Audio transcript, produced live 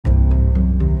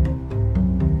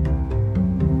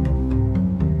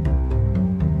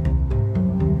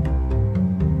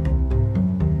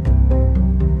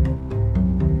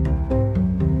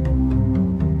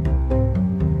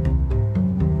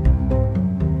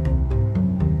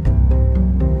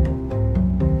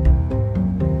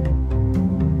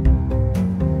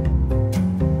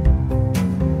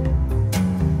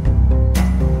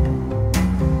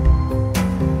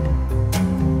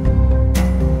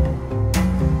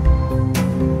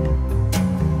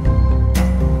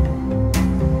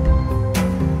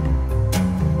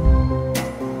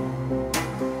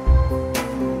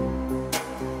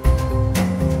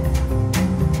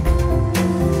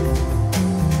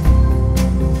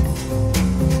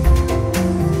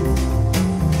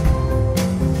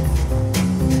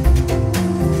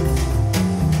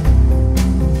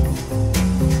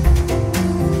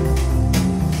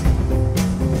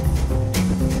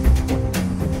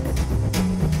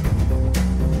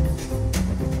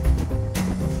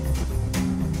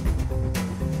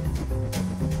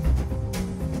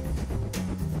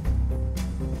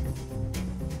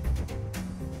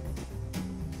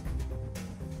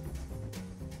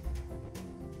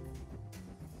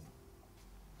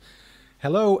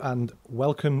Hello and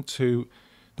welcome to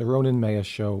the Ronan Mayer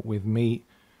Show with me,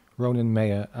 Ronan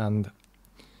Mayer, and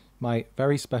my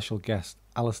very special guest,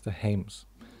 Alistair Hames.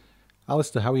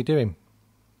 Alistair, how are you doing?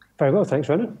 Very well, thanks,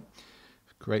 Ronan.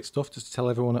 Great stuff. Just to tell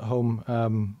everyone at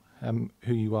home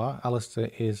who you are,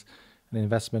 Alistair is an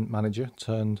investment manager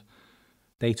turned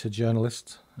data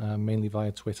journalist, mainly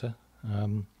via Twitter.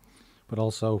 But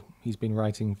also he's been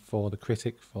writing for The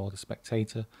Critic, for The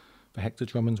Spectator, for Hector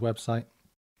Drummond's website.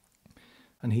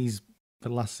 And he's, for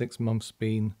the last 6 months,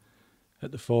 been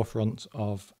at the forefront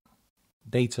of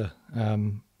data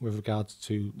with regards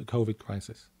to the COVID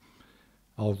crisis,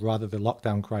 or rather the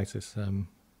lockdown crisis,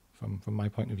 from my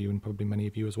point of view, and probably many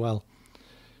of you as well.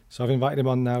 So I've invited him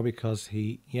on now because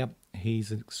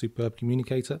he's a superb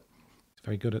communicator. He's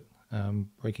very good at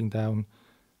breaking down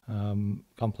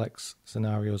complex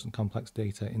scenarios and complex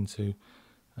data into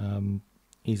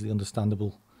easily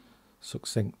understandable,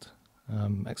 succinct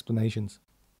explanations.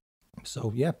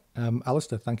 So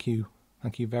Alistair, thank you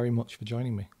very much for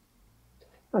joining me.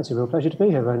 It's a real pleasure to be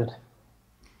here, Ronan.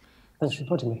 Thanks for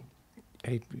inviting me.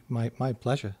 Hey, my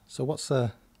pleasure. So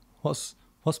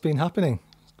what's been happening?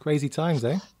 Crazy times,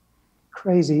 eh?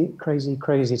 Crazy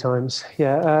times.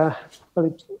 Yeah.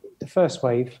 Well, the first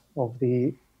wave of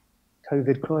the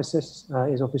COVID crisis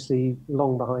is obviously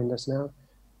long behind us now.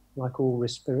 Like all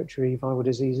respiratory viral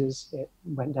diseases, it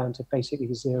went down to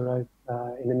basically zero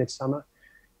in the midsummer.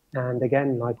 And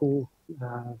again, like all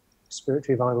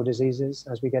respiratory viral diseases,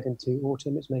 as we get into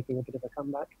autumn, it's making a bit of a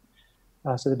comeback.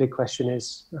 So the big question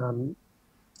is,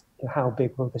 how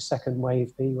big will the second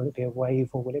wave be? Will it be a wave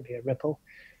or will it be a ripple?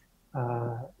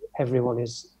 Everyone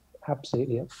is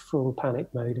absolutely at full panic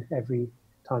mode every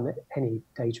time that any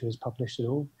data is published at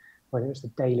all, whether it's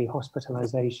the daily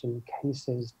hospitalization,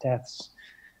 cases, deaths,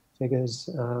 figures,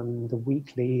 the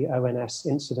weekly ONS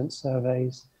incident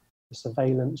surveys, the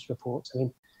surveillance reports. I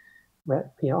mean,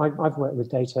 I've worked with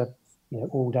data,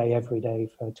 all day, every day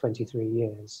for 23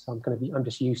 years. So I'm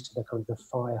just used to the kind of the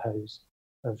fire hose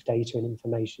of data and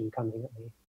information coming at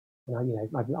me. And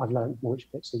I've learned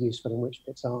which bits are useful and which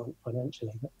bits aren't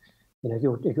financially. But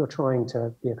if you're trying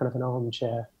to be a kind of an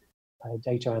armchair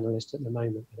data analyst at the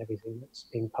moment with everything that's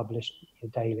being published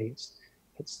daily,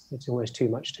 it's almost too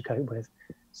much to cope with.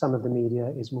 Some of the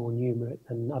media is more numerate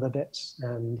than other bits,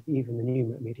 and even the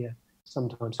numerate media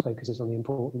sometimes focuses on the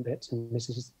important bits and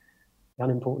misses the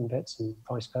unimportant bits, and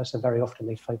vice versa. Very often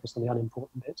they focus on the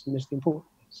unimportant bits and miss the important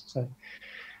bits. So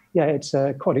yeah, it's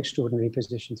a quite extraordinary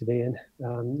position to be in.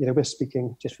 We're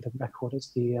speaking, just for the record,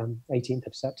 it's the 18th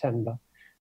of September,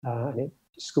 and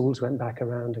schools went back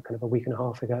around a kind of a week and a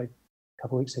half ago, a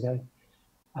couple of weeks ago,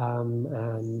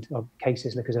 and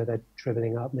cases look as though they're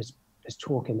dribbling up. There's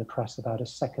talk in the press about a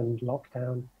second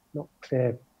lockdown. Not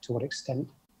clear to what extent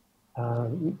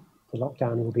the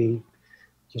lockdown will be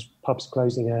just pubs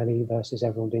closing early versus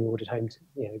everyone being ordered home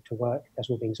to work. That's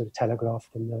all being sort of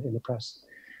telegraphed in the press.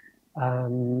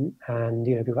 And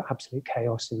we've got absolute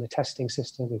chaos in the testing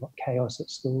system. We've got chaos at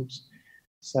schools.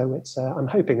 So it's I'm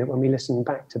hoping that when we listen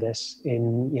back to this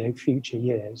in future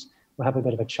years, we'll have a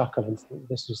bit of a chuckle and think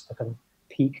this is the kind of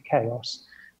peak chaos.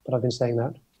 But I've been saying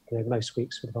that most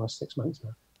weeks for the past 6 months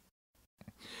now.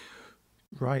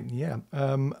 Right. Yeah.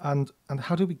 And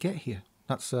how did we get here?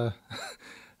 That's a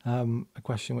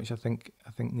question which I think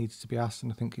needs to be asked,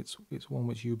 and I think it's one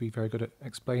which you'll be very good at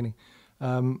explaining.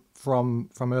 From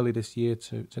early this year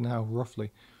to now,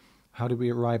 roughly, how did we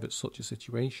arrive at such a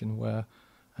situation where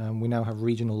we now have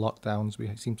regional lockdowns?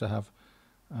 We seem to have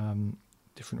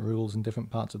different rules in different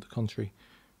parts of the country.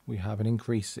 We have an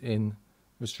increase in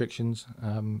restrictions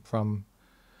from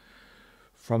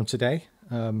today.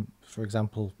 For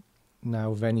example,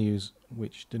 now venues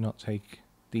which do not take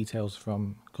details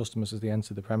from customers as they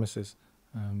enter the premises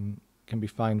can be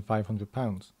fined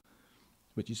 £500,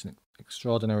 which is an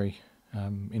extraordinary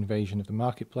invasion of the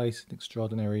marketplace, an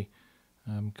extraordinary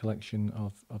collection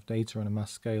of data on a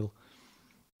mass scale,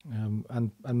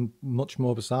 and much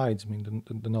more besides. I mean,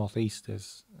 the Northeast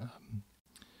is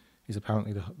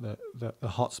apparently the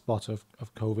hotspot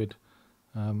of COVID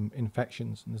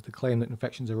infections, and there's the claim that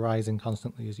infections are rising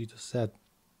constantly, as you just said,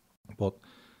 but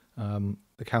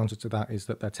the counter to that is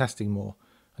that they're testing more,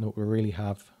 and what we really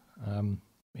have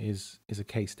is a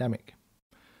case-demic.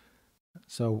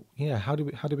 So yeah, how do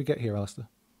we get here, Alistair?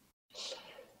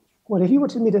 Well, if you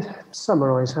wanted me to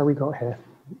summarise how we got here,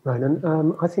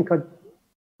 Ronan, I think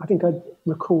I'd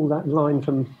recall that line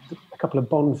from a couple of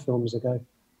Bond films ago,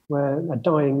 where a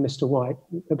dying Mr. White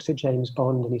looks at James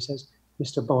Bond and he says,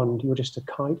 "Mr. Bond, you're just a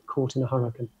kite caught in a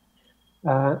hurricane."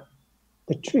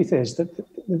 The truth is that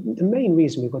the main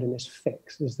reason we've got in this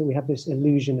fix is that we have this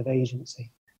illusion of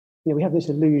agency. We have this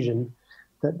illusion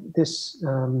that this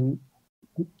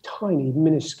tiny,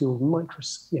 minuscule,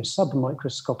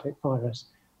 sub-microscopic virus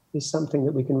is something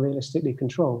that we can realistically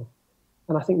control.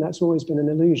 And I think that's always been an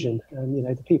illusion.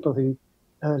 And the people who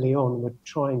early on were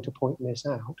trying to point this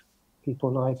out,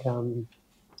 people like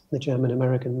the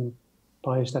German-American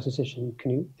biostatistician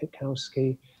Knut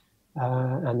Witkowski,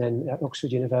 and then at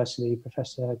Oxford University,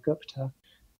 Professor Gupta,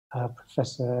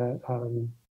 Professor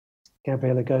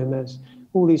Gabriela Gomez,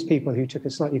 all these people who took a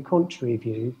slightly contrary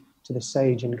view to the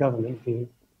SAGE and government view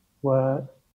were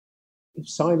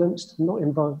silenced, not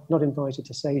invited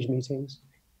to SAGE meetings.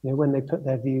 When they put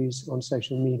their views on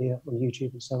social media, on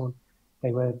YouTube and so on,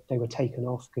 they were taken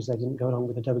off because they didn't go along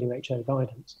with the WHO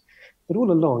guidance. But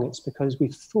all along, it's because we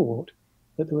thought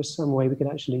that there was some way we could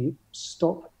actually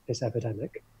stop this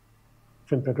epidemic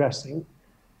from progressing,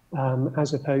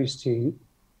 as opposed to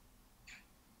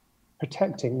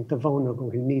protecting the vulnerable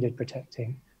who needed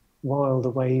protecting while the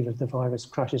wave of the virus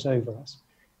crashes over us.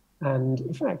 And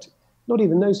in fact, not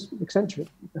even those eccentric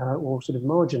or sort of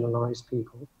marginalized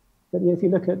people, but if you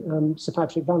look at Sir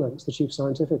Patrick Vallance, the Chief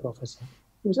Scientific Officer,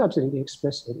 he was absolutely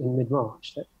explicit in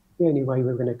mid-March that the only way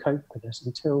we're going to cope with this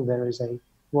until there is a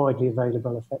widely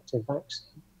available effective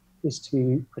vaccine is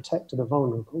to protect the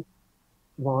vulnerable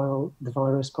while the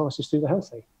virus passes through the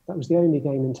healthy. That was the only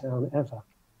game in town ever.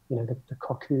 The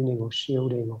cocooning or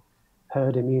shielding or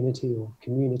herd immunity or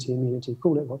community immunity,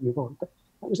 call it what you want. But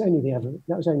that was the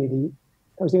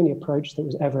only approach that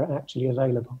was ever actually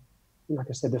available. And like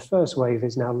I said, the first wave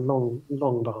is now long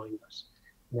behind us.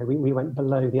 We went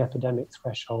below the epidemic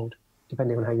threshold,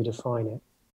 depending on how you define it.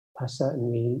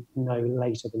 Certainly no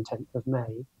later than 10th of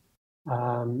May.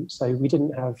 So we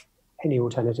didn't have any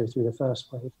alternative through the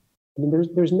first wave. I mean,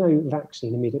 there's no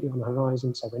vaccine immediately on the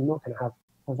horizon, so we're not going to have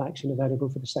a vaccine available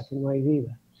for the second wave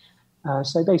either.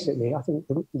 So basically, I think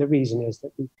the reason is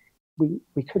that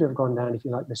we could have gone down, if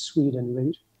you like, the Sweden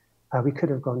route. We could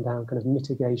have gone down kind of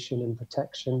mitigation and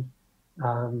protection,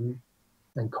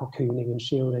 and cocooning and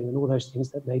shielding and all those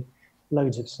things that made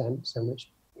loads of sense and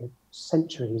which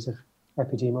centuries of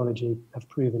epidemiology have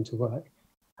proven to work.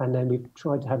 And then we've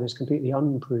tried to have this completely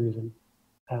unproven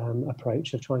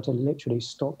approach of trying to literally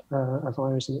stop a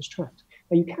virus in its tracks.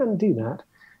 Now you can do that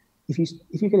if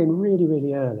you get in really,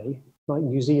 really early, like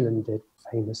New Zealand did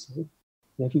famously.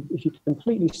 If you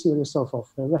completely seal yourself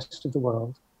off from the rest of the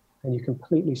world and you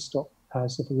completely stop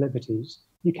civil liberties,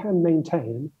 you can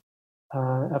maintain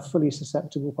a fully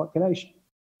susceptible population.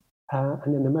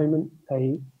 And then the moment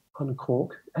they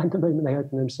uncork and the moment they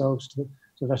open themselves to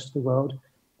the rest of the world,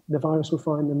 the virus will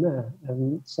find them there.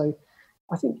 So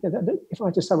I think if I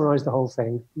had to summarize the whole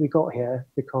thing, we got here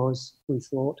because we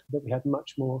thought that we had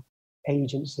much more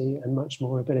agency and much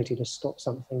more ability to stop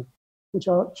something, which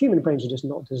our human brains are just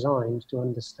not designed to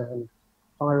understand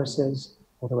viruses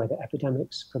or the way that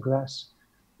epidemics progress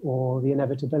or the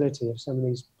inevitability of some of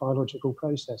these biological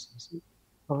processes.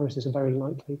 Viruses are very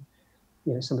likely,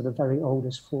 some of the very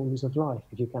oldest forms of life,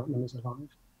 if you count them as alive.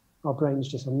 Our brains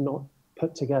just are not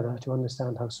put together to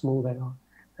understand how small they are.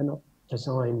 They're not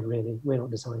designed, really. We're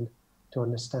not designed to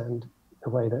understand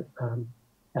the way that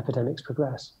epidemics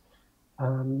progress.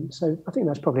 So I think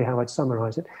that's probably how I'd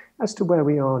summarize it. As to where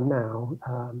we are now,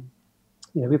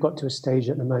 we've got to a stage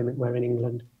at the moment where in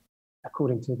England,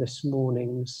 according to this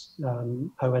morning's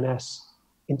ONS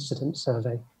incident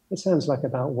survey, it sounds like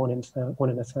about one in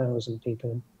 1,000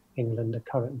 people in England are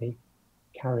currently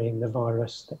carrying the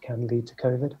virus that can lead to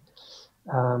COVID.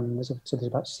 There's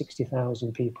about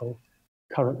 60,000 people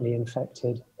currently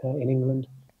infected in England.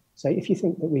 So if you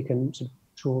think that we can sort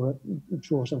of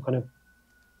draw some kind of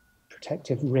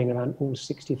protective ring around all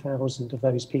 60,000 of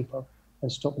those people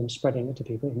and stop them spreading it to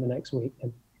people in the next week,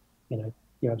 then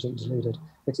you're absolutely deluded.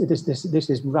 This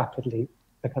is rapidly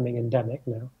becoming endemic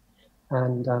now,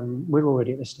 and we're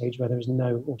already at the stage where there is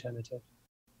no alternative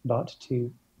but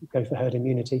to go for herd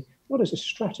immunity, not as a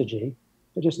strategy,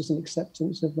 but just as an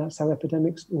acceptance of that's how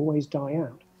epidemics always die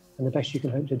out. And the best you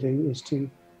can hope to do is to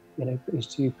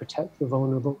protect the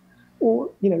vulnerable,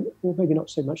 or maybe not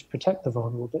so much protect the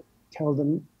vulnerable, but tell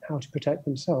them how to protect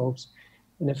themselves.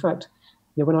 And in fact,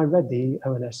 when I read the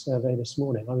ONS survey this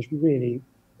morning, I was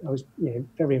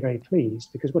very, very pleased,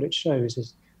 because what it shows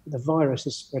is that the virus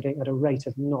is spreading at a rate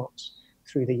of knots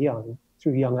through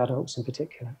young adults in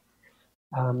particular.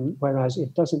 Whereas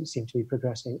it doesn't seem to be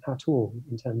progressing at all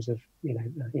in terms of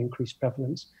increased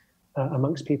prevalence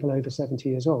amongst people over 70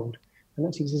 years old. And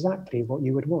that's exactly what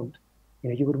you would want.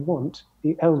 You would want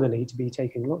the elderly to be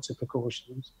taking lots of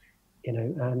precautions,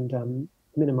 and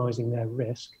minimizing their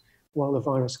risk, while the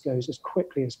virus goes as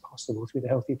quickly as possible through the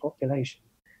healthy population,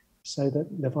 so that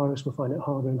the virus will find it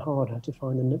harder and harder to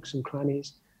find the nooks and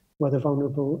crannies where the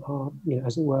vulnerable are,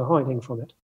 as it were, hiding from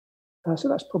it. So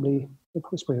that's probably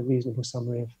a reasonable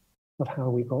summary of how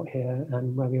we got here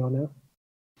and where we are now.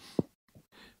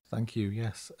 Thank you.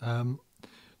 Yes.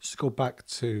 Just to go back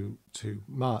to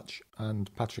March and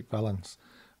Patrick Vallance.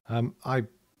 I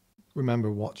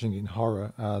remember watching in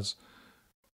horror as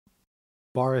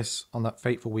Boris, on that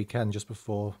fateful weekend just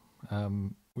before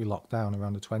we locked down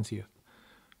around the 20th,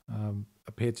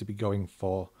 appeared to be going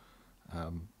for,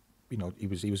 he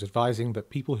was advising that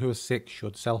people who are sick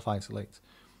should self-isolate,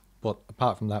 but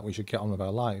apart from that, we should get on with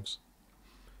our lives.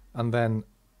 And then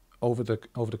over the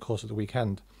course of the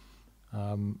weekend,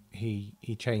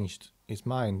 he changed his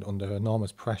mind under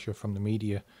enormous pressure from the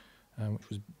media, which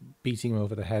was beating him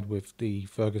over the head with the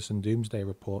Ferguson Doomsday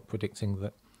Report predicting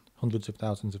that hundreds of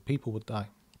thousands of people would die.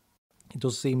 It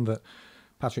does seem that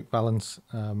Patrick Vallance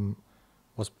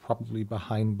was probably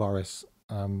behind Boris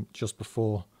just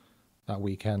before that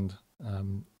weekend,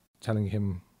 telling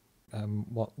him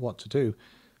what to do.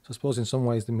 So I suppose in some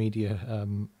ways the media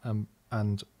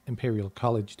and Imperial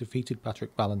College defeated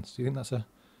Patrick Vallance. Do you think that's a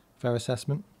fair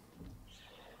assessment?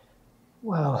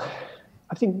 Well,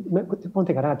 I think one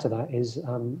thing I'd add to that is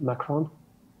Macron.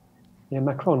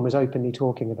 Macron was openly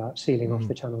talking about sealing off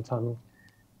the Channel Tunnel,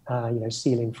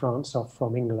 sealing France off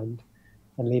from England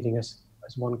and leaving us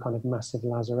as one kind of massive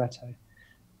lazaretto.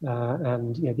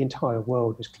 And the entire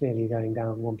world was clearly going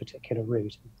down one particular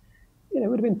route. It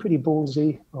would have been pretty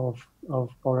ballsy of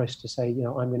Boris to say,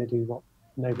 I'm going to do what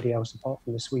nobody else apart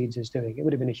from the Swedes is doing. It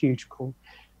would have been a huge call.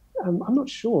 I'm not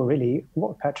sure really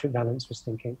what Patrick Vallance was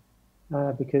thinking,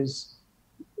 because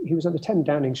he was at the 10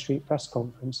 Downing Street press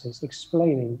conferences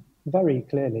explaining very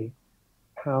clearly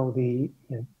how the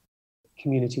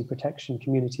community protection,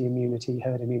 community immunity,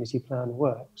 herd immunity plan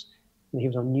works. And he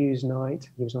was on Newsnight,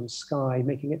 he was on Sky,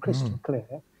 making it crystal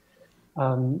clear.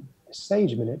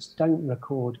 Sage Minutes don't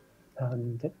record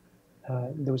that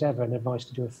there was ever an advice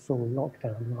to do a full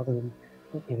lockdown rather than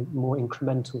more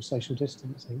incremental social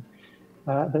distancing.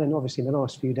 But then obviously in the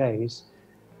last few days,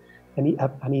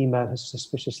 an email has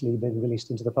suspiciously been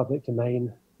released into the public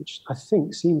domain, which I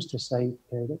think seems to say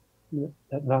that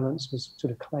Vallance was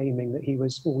sort of claiming that he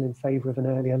was all in favour of an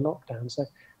earlier lockdown. So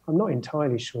I'm not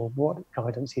entirely sure what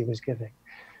guidance he was giving.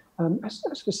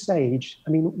 As for Sage, I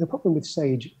mean, the problem with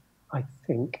Sage, I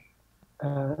think,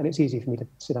 and it's easy for me to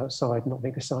sit outside and not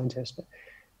being a scientist, but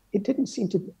it didn't seem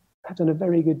to have done a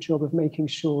very good job of making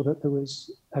sure that there was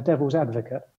a devil's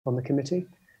advocate on the committee.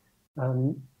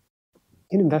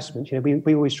 In investment,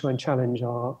 we always try and challenge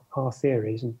our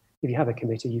theories. And if you have a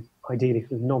committee, you ideally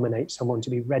nominate someone to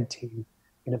be red team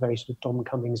in a very sort of Dom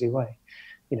Cummingsy way,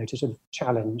 to sort of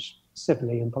challenge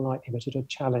civilly and politely, but sort of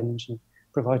challenge and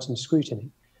provide some scrutiny.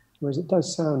 Whereas it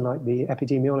does sound like the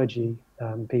epidemiology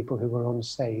people who were on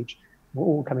Sage were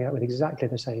all coming out with exactly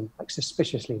the same, like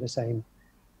suspiciously the same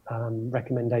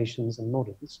recommendations and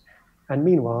models. And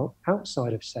meanwhile,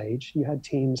 outside of Sage, you had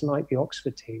teams like the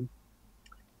Oxford team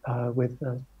with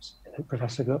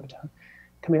Professor Gupta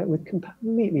coming out with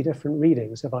completely different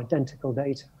readings of identical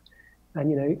data.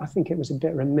 And, I think it was a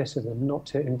bit remiss of them not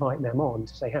to invite them on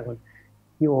to say, hang on,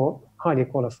 you're highly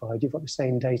qualified, you've got the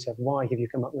same data, why have you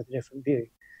come up with a different view?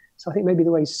 So I think maybe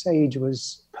the way Sage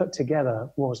was put together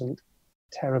wasn't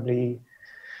terribly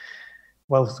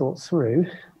well thought through.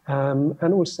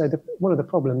 And also one of the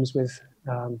problems with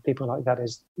people like that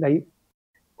is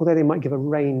although they might give a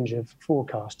range of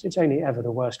forecasts, it's only ever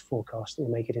the worst forecast that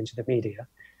will make it into the media.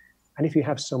 And if you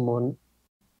have someone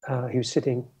who's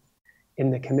sitting in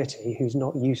the committee who's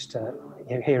not used to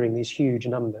hearing these huge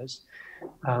numbers,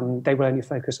 they will only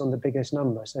focus on the biggest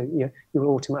number. So you will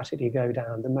automatically go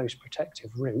down the most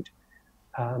protective route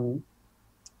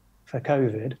for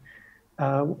COVID.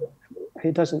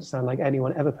 It doesn't sound like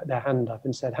anyone ever put their hand up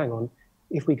and said, hang on,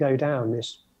 if we go down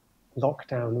this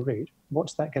lockdown route,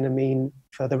 what's that going to mean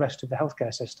for the rest of the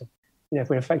healthcare system? If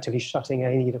we're effectively shutting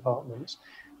A&E departments,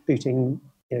 booting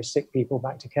sick people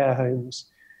back to care homes,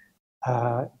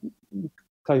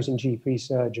 closing GP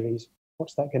surgeries,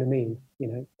 what's that going to mean?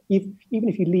 Even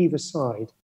if you leave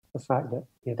aside the fact that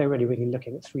they're really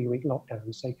looking at 3-week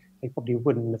lockdowns, so they probably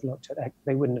wouldn't have looked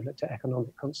at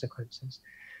economic consequences,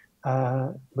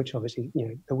 which obviously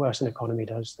the worse an economy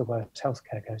does, the worse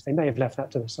healthcare goes. They may have left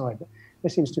that to the side, but there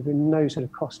seems to have been no sort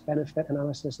of cost-benefit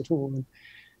analysis at all. And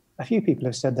a few people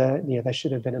have said that there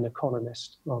should have been an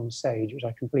economist on Sage, which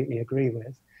I completely agree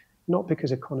with, not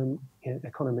because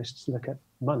economists look at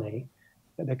money,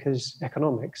 but because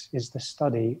economics is the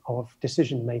study of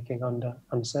decision-making under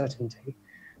uncertainty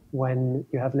when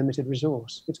you have limited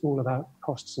resource. It's all about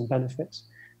costs and benefits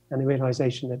and the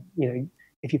realization that,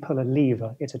 if you pull a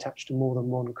lever, it's attached to more than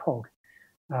one cog.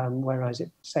 whereas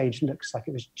SAGE looks like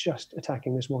it was just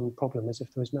attacking this one problem as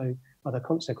if there was no other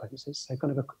consequences. So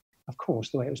kind of course,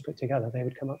 the way it was put together, they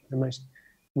would come up with the most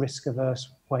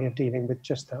risk-averse way of dealing with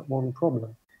just that one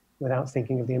problem without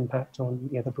thinking of the impact on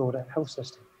the broader health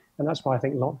system. And that's why I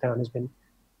think lockdown has been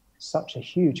such a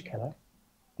huge killer,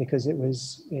 because it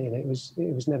was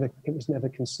never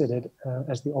considered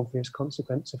as the obvious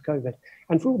consequence of COVID.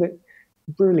 And for all the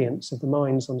brilliance of the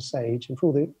minds on SAGE and for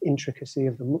all the intricacy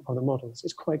of the models,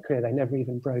 it's quite clear they never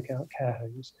even broke out care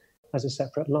homes as a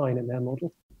separate line in their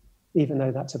model, even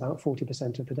though that's about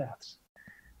 40% of the deaths.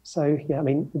 So yeah, I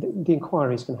mean, the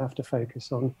inquiry is going to have to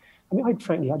focus on. I mean,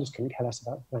 frankly, I just couldn't care less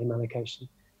about blame allocation.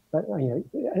 But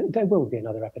there will be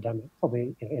another epidemic,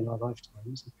 probably in our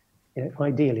lifetimes.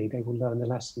 Ideally, they will learn the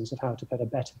lessons of how to put a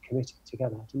better committee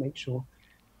together to make sure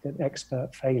that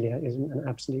expert failure isn't an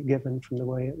absolute given from the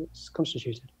way it's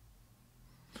constituted.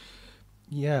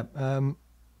 Yeah,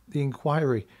 the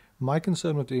inquiry. My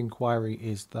concern with the inquiry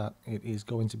is that it is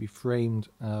going to be framed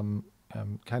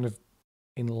kind of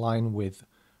in line with,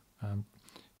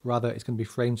 rather, it's going to be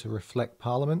framed to reflect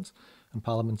Parliament and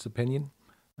Parliament's opinion,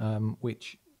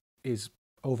 which is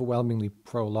overwhelmingly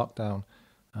pro-lockdown.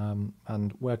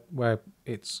 And where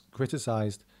it's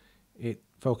criticised, it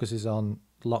focuses on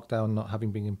lockdown not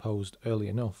having been imposed early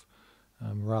enough,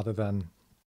 rather than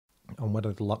on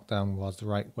whether the lockdown was the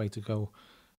right way to go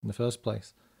in the first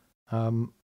place.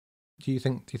 Do you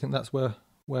think that's where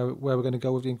we're going to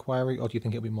go with the inquiry, or do you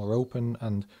think it'll be more open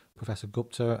and Professor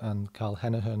Gupta and Carl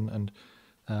Heneghan and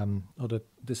other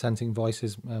dissenting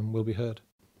voices will be heard?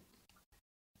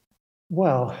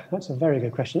 Well, that's a very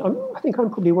good question. I think I'm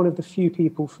probably one of the few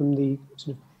people from the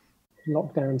sort of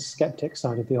lockdown skeptic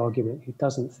side of the argument who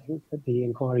doesn't think that the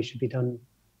inquiry should be done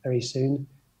very soon.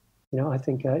 I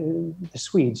think the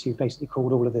Swedes, who basically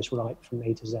called all of this right from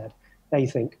A to Z, they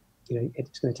think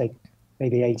it's going to take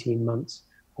maybe 18 months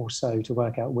or so to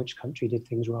work out which country did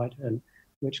things right and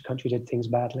which country did things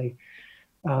badly.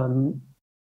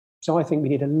 So I think we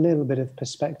need a little bit of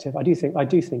perspective. I do think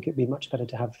it'd be much better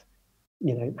to have,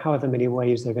 however many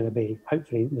waves there are going to be.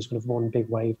 Hopefully there's kind of one big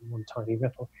wave and one tiny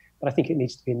ripple. But I think it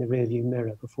needs to be in the rearview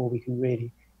mirror before we can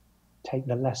really take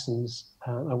the lessons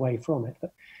away from it.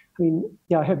 But I mean,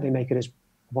 yeah, I hope they make it as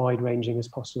wide-ranging as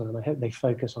possible, and I hope they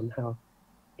focus on how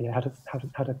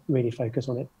to really focus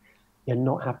on it,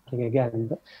 not happening again.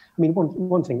 But I mean,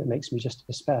 one thing that makes me just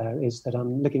despair is that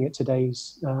I'm looking at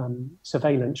today's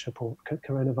surveillance report,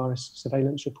 coronavirus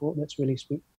surveillance report that's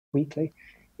released weekly.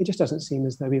 It just doesn't seem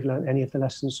as though we've learned any of the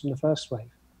lessons from the first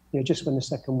wave. Just when the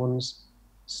second one's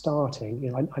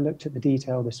starting, I looked at the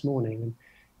detail this morning, and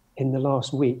in the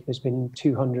last week, there's been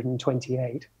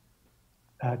 228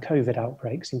 COVID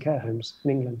outbreaks in care homes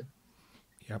in England.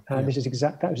 Yep. That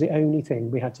was the only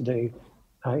thing we had to do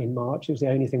in March. It was the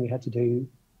only thing we had to do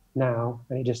now.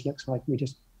 And it just looks like we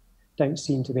just don't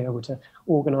seem to be able to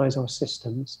organise our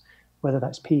systems, whether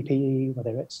that's PPE,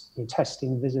 whether it's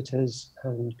testing visitors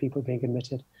and people being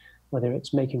admitted, whether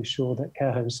it's making sure that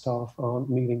care home staff aren't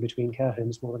moving between care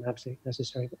homes more than absolutely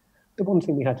necessary. But the one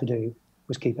thing we had to do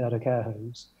was keep it out of care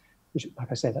homes, which,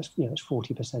 like I said, that's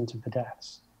 40% of the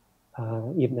deaths,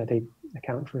 even though they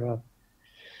account for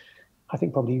I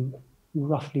think probably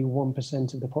roughly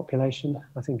 1% of the population,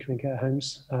 I think, are in care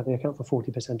homes. They account for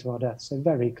 40% of our deaths. So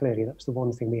very clearly, that's the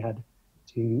one thing we had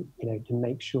to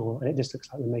make sure. And it just looks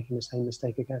like we're making the same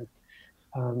mistake again.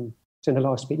 So in the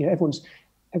last week, everyone's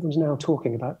now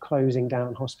talking about closing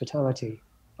down hospitality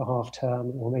for half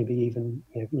term or maybe even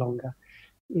longer.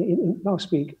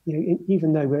 Last week,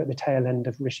 even though we're at the tail end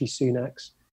of Rishi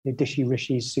Sunak's, Dishy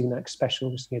Rishi Sunak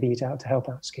specials, the Eat Out to Help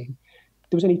Out scheme,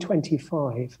 there was only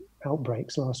 25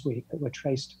 outbreaks last week that were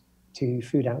traced to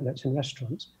food outlets and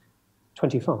restaurants.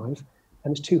 25,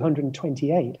 and there's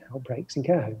 228 outbreaks in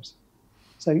care homes.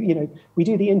 So, we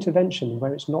do the intervention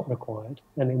where it's not required,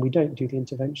 and then we don't do the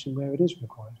intervention where it is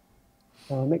required.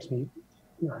 It makes me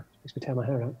tear my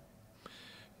hair out.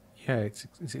 Yeah,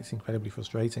 it's incredibly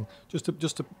frustrating. Just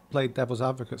to play devil's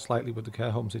advocate slightly with the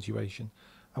care home situation,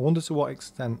 I wonder to what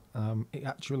extent it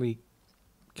actually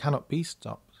cannot be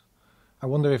stopped. I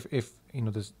wonder if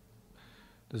there's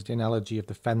the analogy of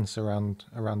the fence around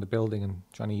the building and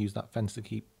trying to use that fence to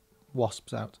keep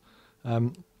wasps out.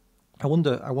 I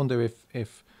wonder if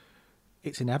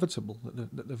it's inevitable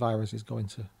that the virus is going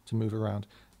to move around.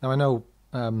 Now, I know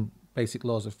basic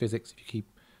laws of physics. If you keep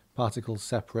particles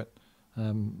separate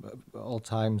at all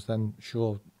times, then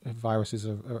sure, if viruses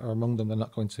are among them, they're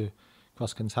not going to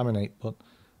cross-contaminate. But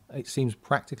it seems,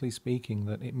 practically speaking,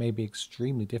 that it may be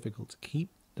extremely difficult to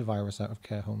keep the virus out of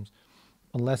care homes,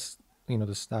 unless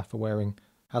the staff are wearing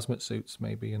hazmat suits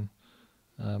maybe and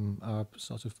are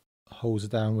sort of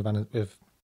hosed down with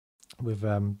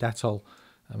Dettol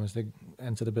as they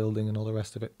enter the building and all the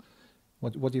rest of it.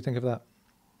 What do you think of that?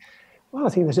 Well, I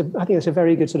think that's a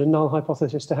very good sort of null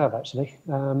hypothesis to have, actually.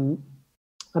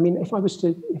 I mean, if I was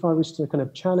to kind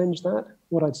of challenge that,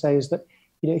 what I'd say is that,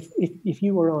 you know, if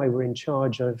you or I were in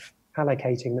charge of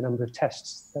allocating the number of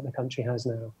tests that the country has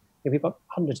now, if we've got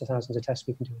hundreds of thousands of tests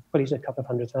we can do, well, it's a couple of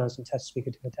 100,000 tests we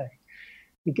could do a day.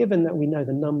 Given that we know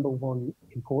the number one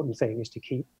important thing is to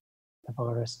keep the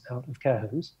virus out of care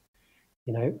homes,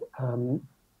 you know,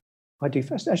 I do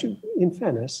first, actually, in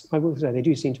fairness, I will say they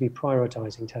do seem to be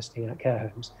prioritizing testing at care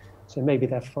homes. So maybe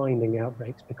they're finding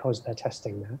outbreaks because they're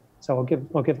testing there. So I'll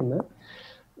give them that.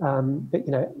 But,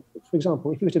 you know, for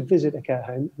example, if you were to visit a care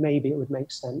home, maybe it would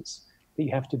make sense that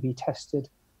you have to be tested,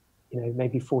 you know,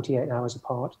 maybe 48 hours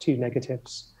apart. 2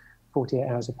 negatives, 48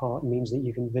 hours apart means that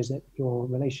you can visit your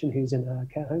relation who's in a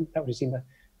care home. That would seem a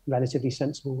relatively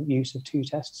sensible use of 2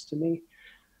 tests to me.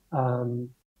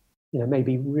 You know,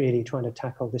 maybe really trying to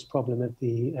tackle this problem of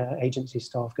the agency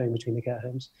staff going between the care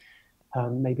homes.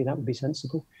 Maybe that would be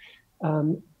sensible.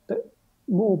 But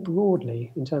more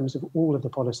broadly, in terms of all of the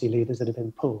policy levers that have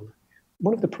been pulled,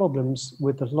 one of the problems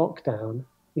with the lockdown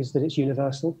is that it's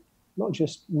universal, not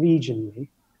just regionally,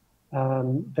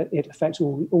 but it affects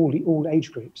all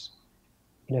age groups.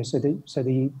 You know, so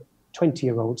the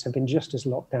 20-year-olds have been just as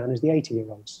locked down as the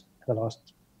 80-year-olds for the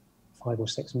last 5 or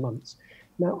 6 months.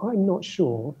 Now, I'm not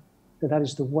sure that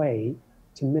is the way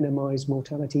to minimize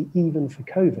mortality, even for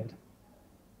COVID,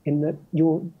 in that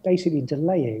you're basically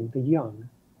delaying the young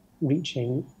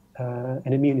reaching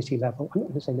an immunity level. I'm not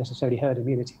going to say necessarily herd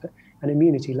immunity, but an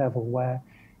immunity level where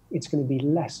it's going to be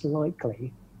less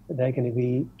likely that they're going to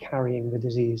be carrying the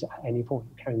disease at any point,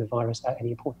 carrying the virus at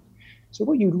any point. So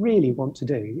what you'd really want to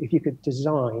do, if you could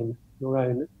design your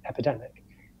own epidemic,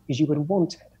 is you would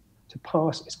want it to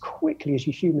pass as quickly as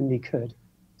you humanly could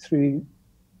through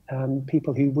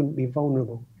people who wouldn't be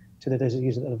vulnerable to the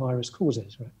disease that the virus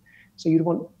causes, right? So you'd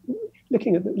want,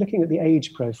 looking at the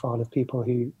age profile of people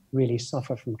who really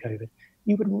suffer from COVID,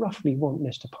 you would roughly want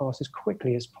this to pass as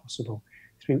quickly as possible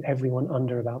through everyone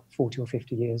under about 40 or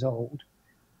 50 years old,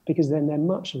 because then they're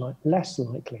much less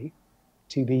likely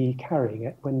to be carrying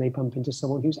it when they bump into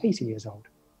someone who's 80 years old.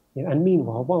 You know, and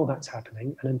meanwhile, while that's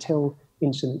happening, and until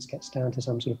incidence gets down to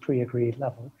some sort of pre-agreed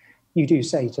level, you do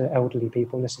say to elderly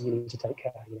people, listen, you need to take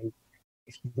care. You know,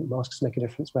 if you think masks make a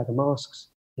difference, wear the masks.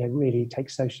 You know, really take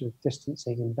social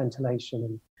distancing and ventilation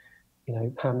and, you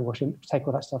know, hand washing, take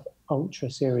all that stuff ultra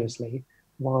seriously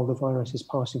while the virus is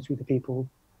passing through the people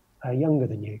younger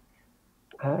than you.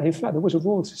 And in fact, there was a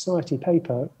Royal Society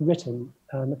paper written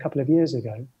a couple of years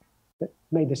ago that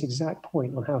made this exact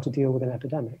point on how to deal with an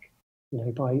epidemic, you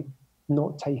know, by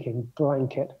not taking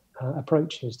blanket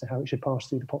approaches to how it should pass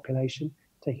through the population,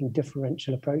 taking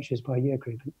differential approaches by year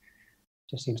group. It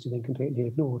just seems to have been completely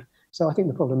ignored. So I think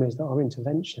the problem is that our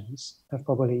interventions have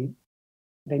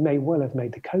they may well have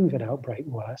made the COVID outbreak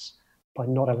worse by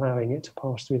not allowing it to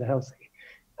pass through the healthy.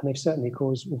 And they've certainly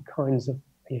caused all kinds of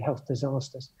health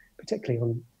disasters, particularly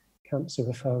on cancer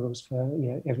referrals for, you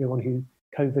know, everyone who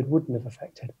COVID wouldn't have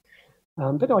affected.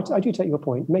 But I do take your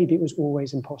point. Maybe it was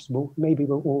always impossible. Maybe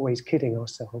we're always kidding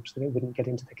ourselves that it wouldn't get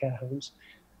into the care homes.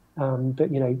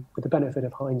 But, you know, with the benefit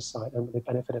of hindsight and with the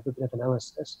benefit of a bit of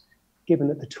analysis, given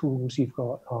that the tools you've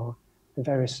got are the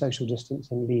various social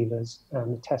distancing levers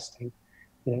and the testing,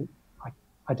 you know,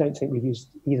 I don't think we've used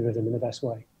either of them in the best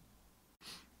way.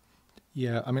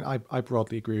 Yeah, I mean, I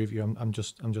broadly agree with you. I'm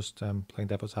just playing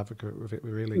devil's advocate with it,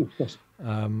 really. Yes.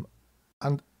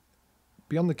 And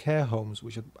beyond the care homes,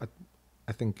 which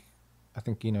I think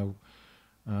you know,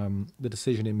 the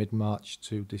decision in mid-March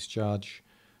to discharge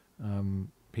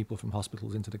people from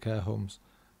hospitals into the care homes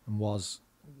was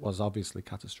obviously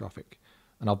catastrophic,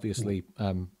 and obviously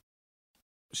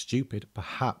stupid,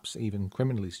 perhaps even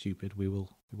criminally stupid. We will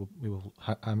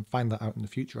find that out in the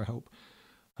future, I hope.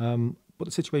 But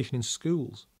the situation in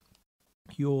schools,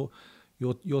 your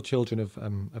children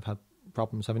have had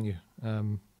problems, haven't you?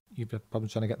 You've had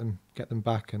problems trying to get them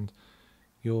back, and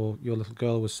your little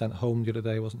girl was sent home the other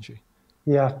day, wasn't she?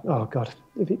 Yeah. Oh God.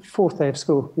 4th day of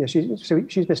school. Yeah.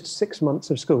 She's missed 6 months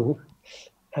of school,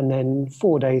 and then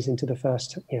 4 days into the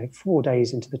 4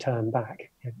 days into the term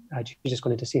back, she's just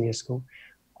gone into senior school.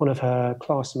 One of her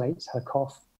classmates, her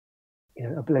cough, you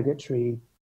know, obligatory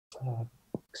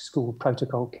school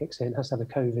protocol kicks in, has to have a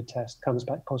COVID test, comes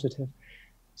back positive.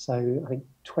 So I think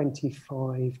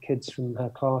 25 kids from her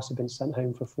class have been sent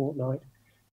home for a fortnight.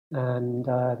 And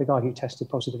the guy who tested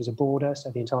positive is a boarder, so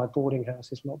the entire boarding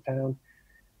house is locked down,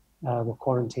 or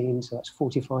quarantined, so that's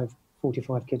 45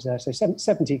 kids there. So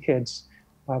 70 kids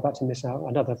are about to miss out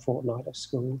another fortnight of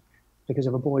school. because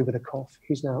of a boy with a cough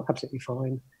who's now absolutely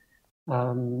fine.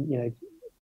 You know,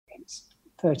 he's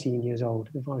 13 years old.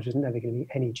 The virus was never going to be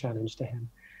any challenge to him.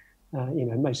 You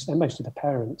know, most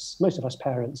of us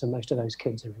parents, and most of those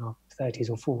kids are in our 30s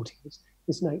or 40s.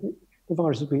 The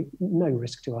virus would be no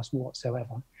risk to us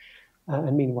whatsoever.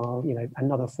 And meanwhile, you know,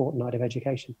 another fortnight of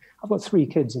education. I've got 3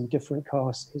 kids in different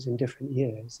classes, in different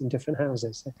years, in different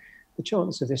houses. So the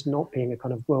chance of this not being a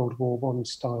kind of World War I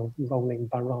style rolling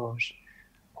barrage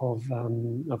of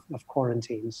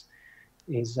quarantines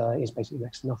is basically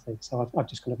next to nothing. So I've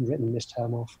just kind of written this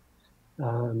term off.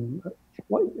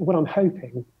 What I'm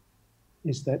hoping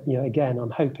is that, you know, again,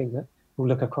 I'm hoping that we'll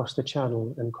look across the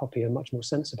channel and copy a much more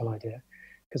sensible idea.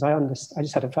 Because I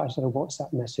just had a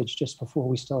WhatsApp message just before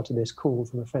we started this call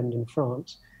from a friend in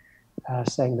France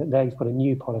saying that they've got a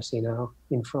new policy now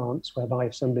in France whereby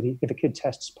if a kid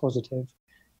tests positive,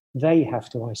 they have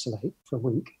to isolate for a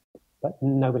week, but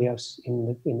nobody else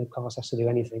in the class has to do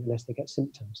anything unless they get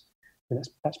symptoms. And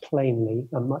that's plainly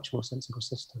a much more sensible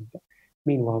system. But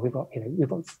meanwhile, we've got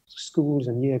schools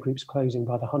and year groups closing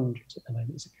by the hundreds at the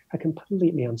moment. It's a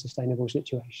completely unsustainable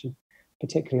situation,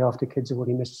 particularly after kids have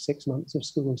already missed 6 months of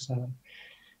school. So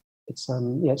it's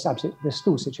absolutely, the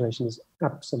school situation is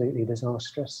absolutely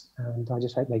disastrous, and I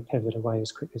just hope they pivot away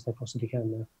as quick as they possibly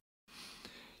can now.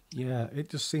 Yeah, it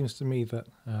just seems to me that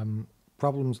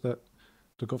problems that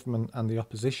the government and the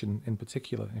opposition in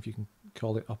particular, if you can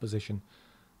call it opposition,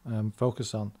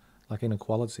 focus on, like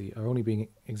inequality, are only being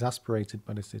exasperated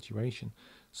by the situation.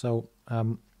 So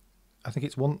I think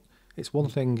it's one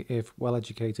thing if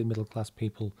well-educated middle-class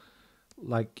people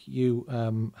like you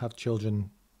have children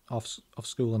off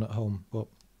school and at home, but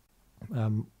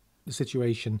the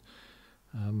situation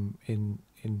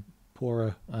in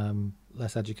poorer,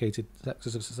 less educated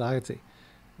sectors of society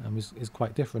is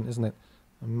quite different, isn't it?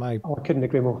 I couldn't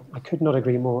agree more. I could not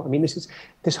agree more. I mean,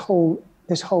 this whole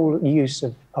use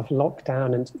of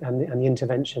lockdown and the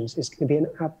interventions is going to be an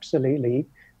absolutely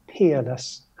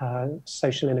peerless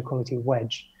social inequality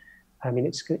wedge. I mean,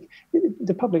 it's good.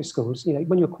 The public schools, you know,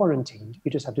 when you're quarantined,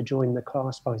 you just have to join the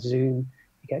class by Zoom.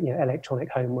 You get, you know, electronic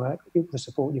homework, the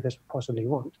support you could possibly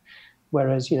want.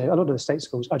 Whereas, you know, a lot of the state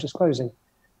schools are just closing.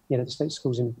 You know, the state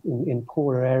schools in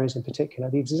poorer areas in particular,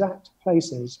 the exact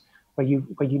places where you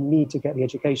need to get the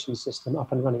education system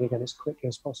up and running again as quickly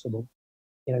as possible.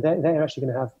 You know, they're actually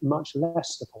going to have much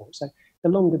less support. So the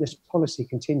longer this policy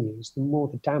continues, the more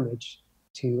the damage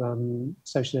to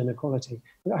social inequality.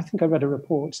 I think I read a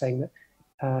report saying that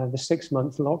the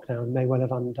 6-month lockdown may well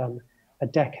have undone a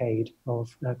decade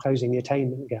of closing the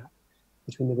attainment gap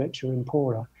between the richer and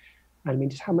poorer. And I mean,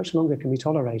 just how much longer can we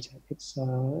tolerate it? It's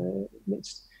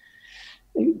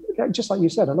just like you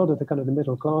said, a lot of the kind of the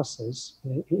middle classes,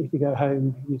 if you go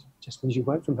home, just as you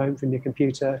work from home from your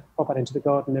computer, pop out into the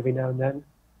garden every now and then,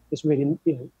 it's really,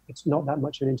 you know, it's not that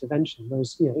much of an intervention.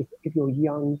 Whereas, you know, if you're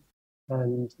young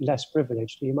and less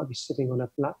privileged, you might be sitting on a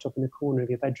laptop in the corner of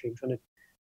your bedroom trying to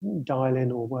dial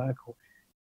in or work,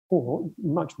 or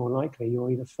much more likely you're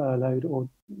either furloughed or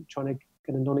trying to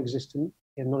get a non-existent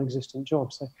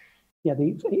job. So yeah,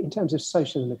 in terms of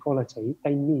social inequality,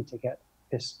 they need to get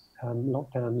this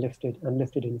lockdown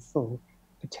lifted in full,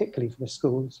 particularly for the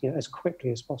schools, you know, as quickly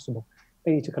as possible.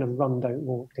 They need to kind of run, don't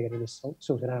walk to getting this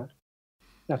sorted out.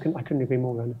 I couldn't agree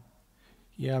more, Ronan.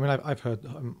 Yeah, I mean, I've heard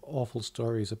awful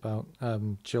stories about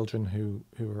children who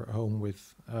are at home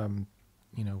with,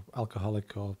 you know,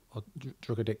 alcoholic or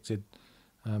drug addicted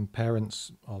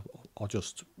parents, or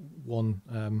just one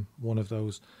of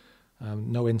those.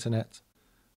 No internet,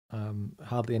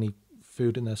 hardly any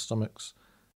food in their stomachs,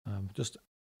 just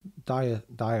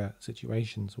dire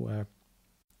situations where,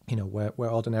 you know, where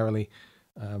ordinarily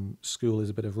school is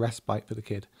a bit of respite for the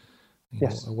kid, you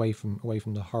know, away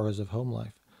from the horrors of home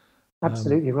life.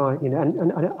 Absolutely right. You know,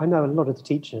 and I know a lot of the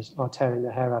teachers are tearing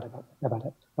their hair out about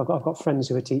it. I've got friends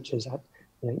who are teachers at,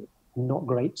 you know, not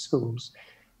great schools,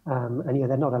 and you know,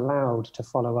 they're not allowed to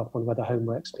follow up on whether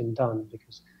homework's been done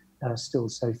because still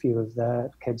so few of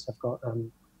their kids have got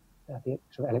the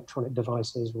sort of electronic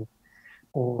devices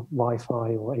or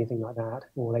Wi-Fi or anything like that,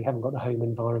 or they haven't got the home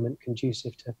environment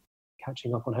conducive to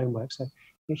catching up on homework. So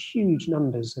huge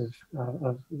numbers of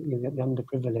you know, the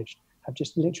underprivileged have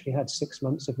just literally had 6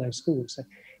 months of no school. So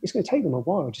it's going to take them a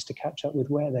while just to catch up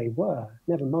with where they were,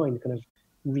 never mind kind of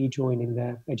rejoining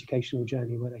their educational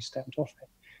journey where they stepped off it.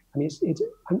 I mean,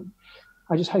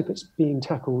 I just hope it's being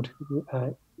tackled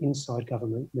inside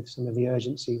government with some of the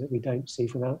urgency that we don't see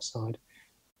from outside.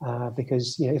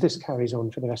 Because, you know, if this carries on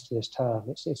for the rest of this term,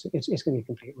 it's going to be a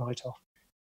complete write-off.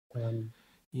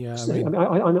 Yeah, so,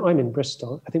 I'm in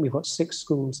Bristol. I think we've got 6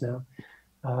 schools now,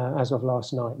 as of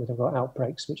last night, that have got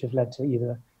outbreaks which have led to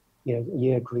either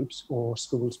year groups or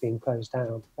schools being closed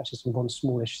down. That's just in one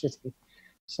smallish city.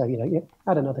 So,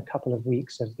 add another couple of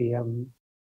weeks of the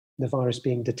virus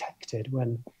being detected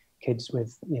when kids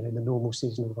with, the normal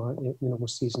seasonal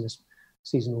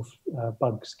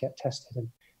bugs get tested, and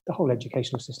the whole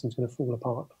educational system's going to fall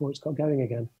apart before it's got going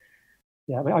again.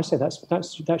 Yeah, I mean, I say that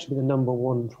should be the number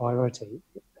one priority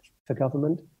for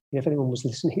government. If anyone was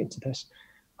listening into this,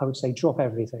 I would say drop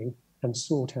everything and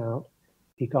sort out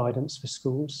the guidance for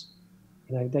schools.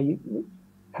 They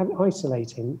have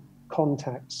isolating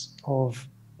contacts of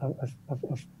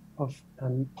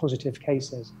positive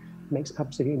cases makes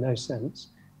absolutely no sense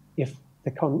if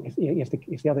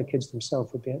the other kids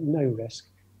themselves would be at no risk,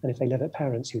 and if they live at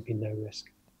parents who'd be no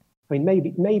risk. I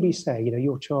mean, maybe say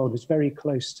your child was very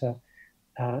close to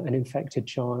an infected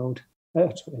child,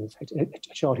 a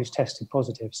child who's tested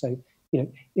positive. So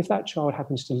if that child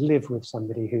happens to live with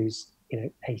somebody who's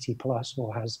 80 plus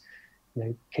or has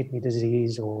kidney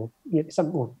disease or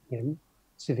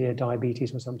severe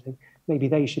diabetes or something, maybe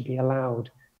they should be allowed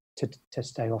to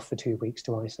stay off for 2 weeks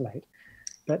to isolate.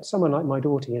 But someone like my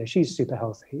daughter, she's super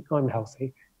healthy, I'm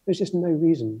healthy. There's just no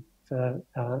reason for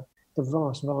the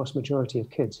vast majority of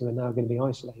kids who are now going to be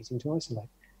isolating to isolate.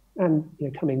 And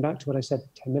coming back to what I said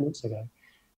 10 minutes ago,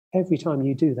 every time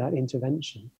you do that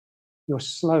intervention, you're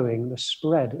slowing the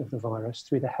spread of the virus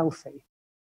through the healthy,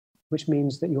 which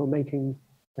means that you're making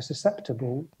a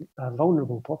susceptible,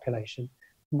 vulnerable population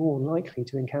more likely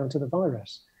to encounter the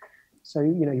virus. So,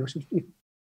 you're sort of,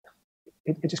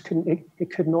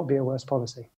 it could not be a worse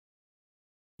policy.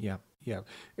 Yeah.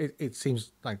 It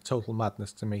seems like total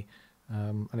madness to me,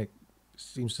 and it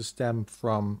seems to stem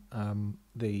from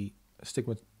the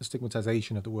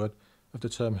stigmatization of the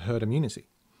term herd immunity.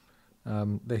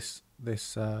 This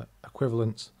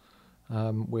equivalence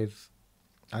with,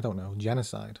 I don't know,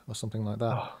 genocide or something like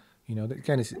that. Oh.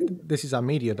 Again, this is our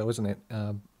media, though, isn't it?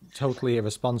 Totally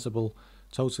irresponsible,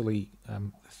 totally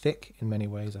thick in many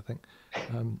ways, I think.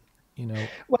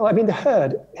 Well, I mean, the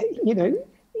herd,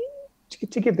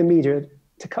 to give the media,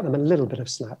 to cut them a little bit of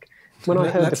slack. When I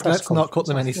heard let's not cut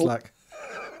them any slack.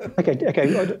 Okay.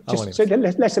 So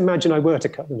let's imagine I were to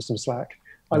cut them some slack.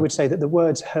 I would say that the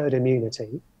words herd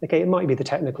immunity, it might be the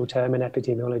technical term in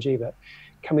epidemiology, but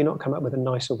can we not come up with a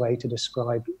nicer way to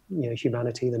describe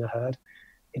humanity than a herd?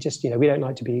 It just, we don't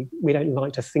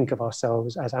like to think of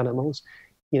ourselves as animals.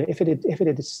 If it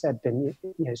had said, then,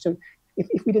 so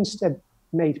if we'd instead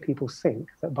made people think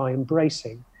that by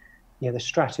embracing, the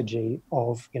strategy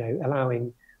of,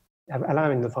 allowing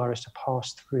the virus to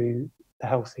pass through the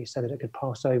healthy so that it could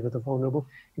pass over the vulnerable,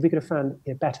 if we could have found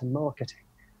better marketing,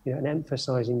 and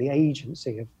emphasizing the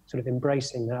agency of sort of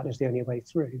embracing that as the only way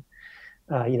through,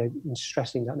 and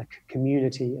stressing that the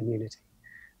community immunity,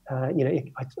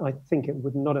 I think it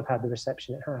would not have had the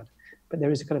reception it had. But there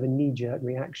is a kind of a knee-jerk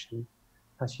reaction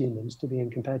as humans to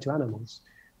being compared to animals.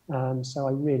 So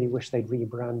I really wish they'd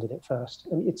rebranded it first.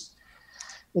 I mean, it's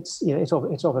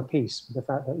of a piece with the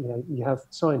fact that you have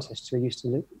scientists who are used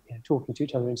to talking to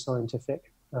each other in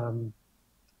scientific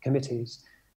committees.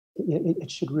 It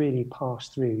should really pass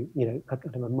through a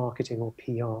kind of a marketing or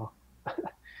PR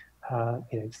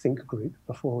think group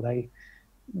before they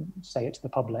say it to the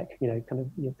public. If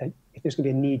there's going to be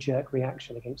a knee-jerk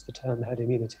reaction against the term herd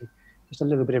immunity, just a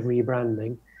little bit of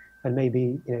rebranding, and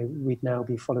maybe we'd now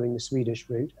be following the Swedish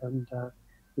route, and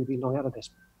we'd be long out of this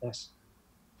mess.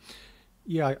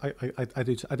 Yeah, I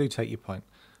do take your point.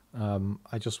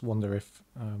 I just wonder if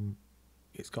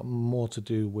it's got more to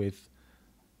do with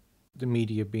the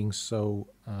media being so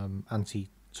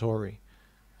anti-Tory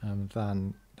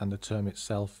than the term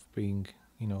itself being,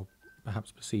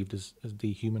 perhaps perceived as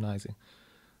dehumanizing.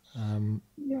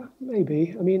 Yeah,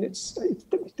 maybe. I mean,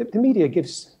 the media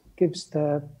gives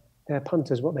their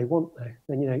punters what they want now,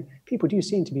 and people do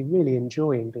seem to be really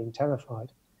enjoying being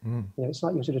terrified. It's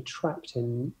like you're sort of trapped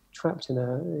in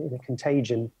a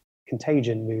contagion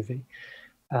movie,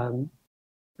 and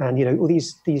all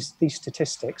these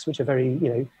statistics, which are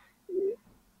very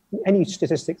any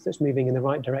statistics that's moving in the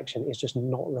right direction is just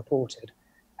not reported,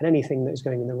 and anything that's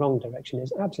going in the wrong direction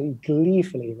is absolutely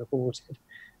gleefully reported.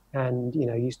 And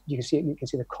you can see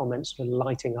the comments sort of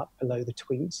lighting up below the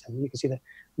tweets, and you can see the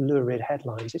lurid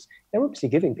headlines. They're obviously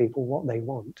giving people what they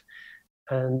want.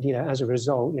 And as a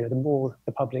result, the more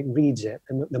the public reads it,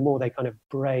 and the more they kind of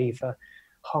brave for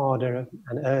harder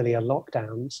and earlier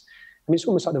lockdowns. I mean, it's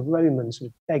almost like the Romans sort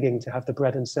of begging to have the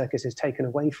bread and circuses taken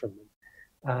away from them.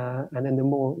 And then the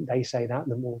more they say that,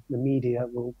 the more the media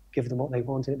will give them what they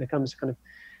want, and it becomes kind of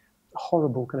a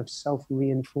horrible kind of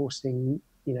self-reinforcing,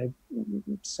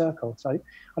 circle. So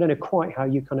I don't know quite how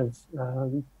you kind of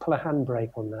pull a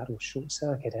handbrake on that or short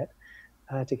circuit it.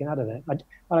 to get out of it.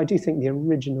 I do think the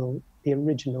original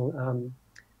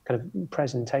kind of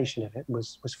presentation of it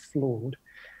was flawed,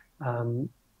 and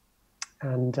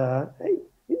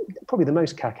probably the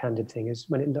most cack-handed thing is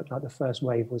when it looked like the first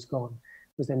wave was gone,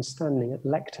 was then standing at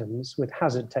lecterns with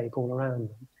hazard tape all around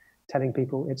them, telling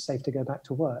people it's safe to go back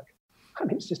to work. I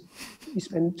mean, it's just, you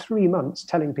spend 3 months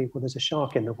telling people there's a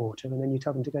shark in the water and then you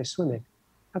tell them to go swimming.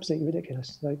 Absolutely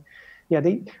ridiculous. So, yeah,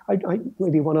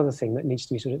 maybe one other thing that needs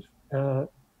to be sort of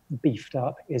beefed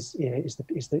up is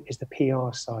the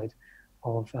PR side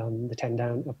of the 10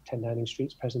 Downing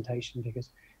Street's presentation, because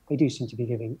they do seem to be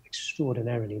giving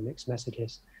extraordinarily mixed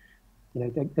messages. You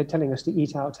know, they're telling us to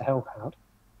eat out to help out,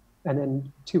 and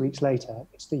then 2 weeks later,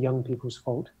 it's the young people's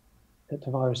fault that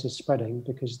the virus is spreading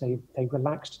because they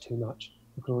relaxed too much,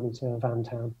 according to Van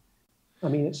Town. I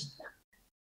mean,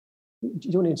 do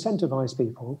you want to incentivize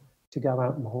people to go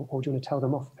out more, or do you want to tell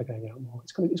them off for going out more?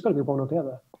 It's got to be one or the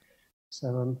other.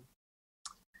 So,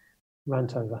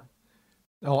 rant over.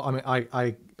 Oh, I mean,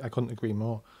 I couldn't agree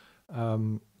more.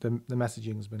 The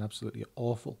messaging has been absolutely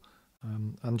awful.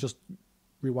 And just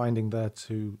rewinding there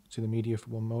to the media for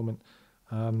one moment.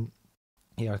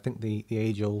 I think the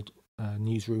age-old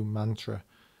newsroom mantra,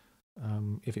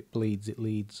 if it bleeds, it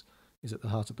leads, is at the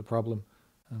heart of the problem.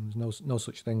 There's no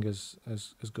such thing as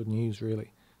good news,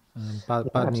 really.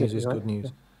 Bad news is good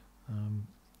news.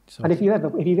 So, and if you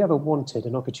ever wanted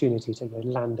an opportunity to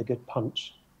land a good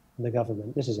punch in the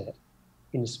government, this is it,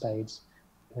 in spades.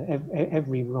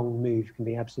 Every wrong move can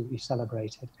be absolutely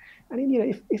celebrated. And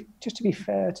if just to be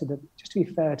fair to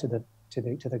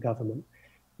the government,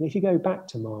 if you go back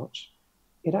to March,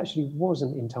 it actually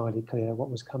wasn't entirely clear what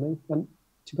was coming. And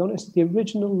to be honest, the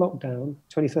original lockdown,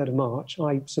 23rd of March,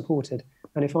 I supported.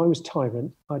 And if I was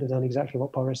tyrant, I'd have done exactly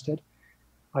what Boris did.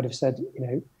 I'd have said,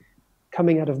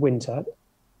 coming out of winter,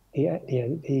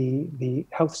 the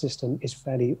health system is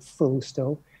fairly full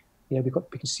still. We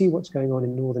can see what's going on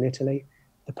in northern Italy.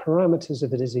 The parameters of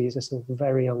the disease are still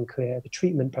very unclear. The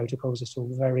treatment protocols are still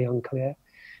very unclear.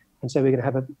 And so we're going to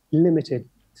have a limited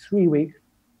 3-week,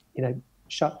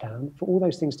 shutdown for all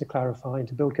those things to clarify and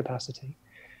to build capacity.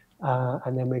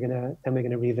 And then we're going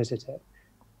to revisit it.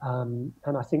 And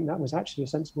I think that was actually a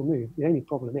sensible move. The only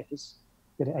problem is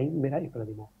that it ain't mid-April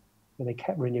anymore. And they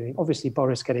kept renewing. Obviously,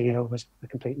 Boris getting ill was a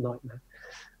complete nightmare.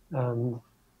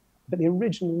 But the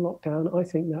original lockdown, I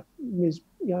think that was,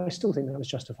 I still think that was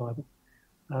justifiable.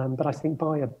 But I think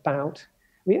by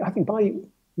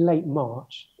late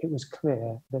March, it was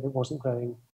clear that it wasn't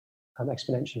growing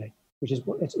exponentially, which is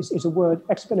it's a word.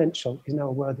 Exponential is now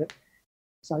a word that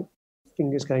it's like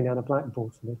fingers going down a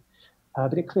blackboard for me.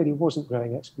 But it clearly wasn't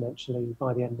growing exponentially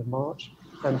by the end of March,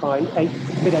 and by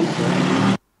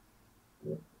mid-April.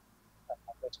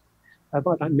 By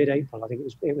about mid-April, I think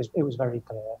it was very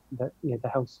clear that the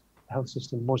health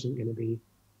system wasn't going to be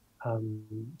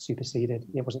superseded.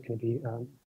 It wasn't going to be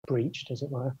breached, as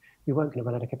it were. We weren't going to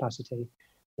run out of capacity.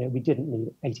 We didn't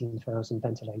need 18,000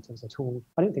 ventilators at all.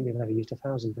 I don't think we've ever used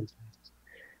 1,000 ventilators.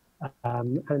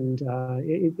 And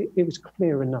it was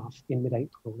clear enough in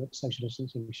mid-April that social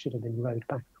distancing should have been rowed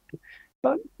back.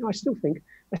 But I still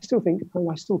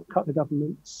cut the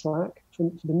government slack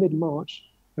for the mid-March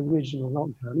original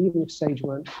lockdown. Even if SAGE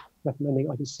weren't recommending,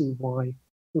 I can see why it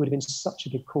would have been such a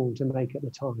big call to make at the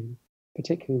time,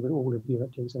 particularly with all of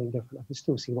Europe doing something different. I can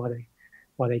still see why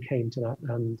they came to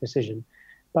that decision.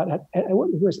 But at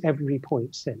almost every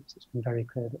point since, it's been very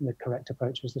clear that the correct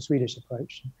approach was the Swedish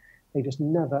approach. They just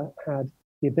never had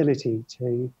the ability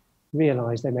to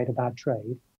realize they made a bad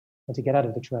trade and to get out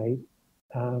of the trade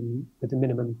with the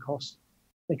minimum cost.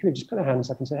 They could have just put their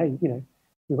hands up and say, hey, we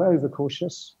were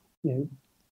overcautious.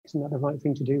 Isn't that the right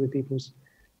thing to do with people's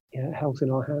health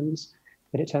in our hands?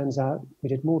 But it turns out we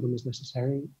did more than was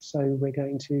necessary. So we're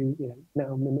going to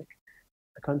now mimic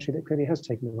a country that clearly has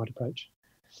taken the right approach.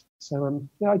 So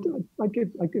I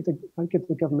give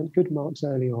the government good marks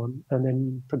early on, and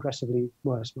then progressively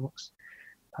worse marks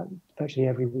virtually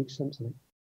every week since. I think.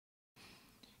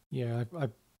 Yeah, I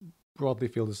broadly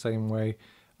feel the same way.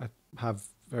 I have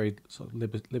very sort of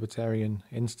libertarian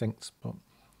instincts, but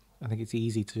I think it's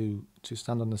easy to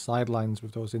stand on the sidelines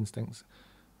with those instincts.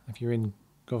 If you're in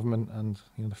government and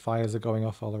the fires are going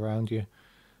off all around you,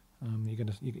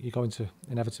 you're going to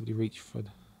inevitably reach for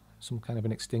some kind of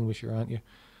an extinguisher, aren't you?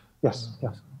 Yes.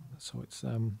 Yeah. So it's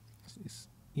and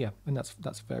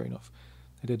that's fair enough.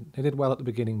 They did well at the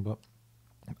beginning, but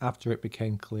after it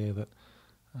became clear that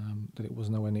it was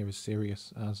nowhere near as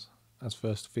serious as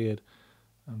first feared,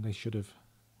 they should have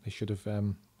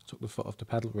took the foot off the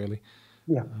pedal, really.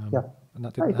 Yeah. And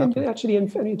that didn't happen. Actually,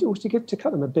 and to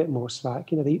cut them a bit more slack,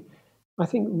 I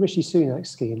think Rishi Sunak's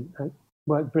scheme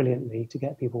worked brilliantly to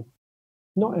get people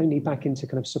not only back into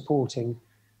kind of supporting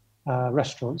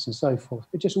restaurants and so forth,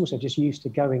 but just also just used to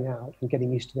going out and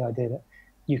getting used to the idea that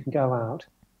you can go out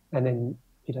and then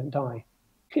you don't die.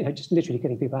 You know, just literally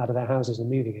getting people out of their houses and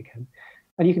moving again.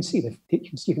 And you can see that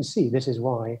you can see this is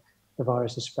why the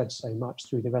virus has spread so much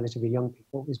through the relatively young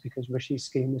people, is because Rishi's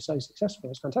scheme was so successful.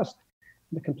 It's fantastic,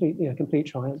 the complete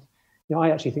triumph. You know, I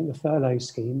actually think the furlough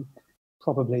scheme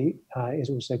probably is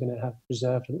also going to have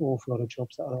preserved an awful lot of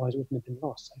jobs that otherwise wouldn't have been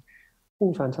lost. So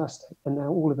all fantastic. And now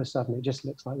all of a sudden it just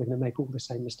looks like we're going to make all the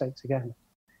same mistakes again.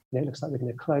 You know, it looks like we're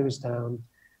going to close down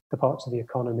the parts of the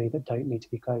economy that don't need to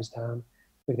be closed down.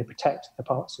 We're going to protect the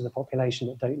parts of the population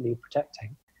that don't need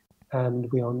protecting.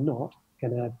 And we are not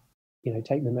going to, you know,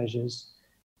 take the measures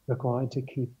required to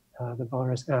keep the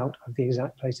virus out of the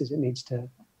exact places it needs to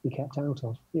be kept out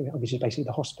of. You know, which is basically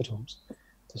the hospitals,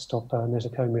 to stop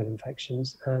nosocomial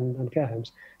infections and care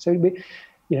homes. So, you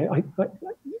know,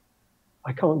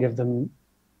 I can't give them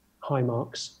high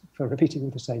marks for repeating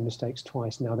the same mistakes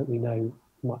twice now that we know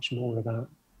much more about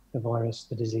the virus,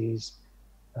 the disease,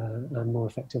 and more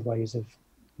effective ways of,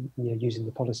 you know, using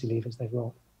the policy levers they've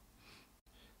got.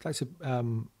 I'd like to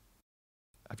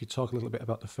have you talk a little bit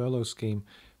about the furlough scheme,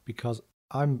 because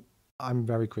I'm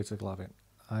very critical of it.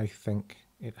 I think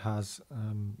it has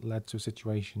led to a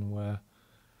situation where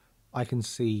I can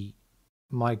see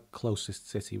my closest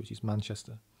city, which is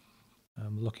Manchester,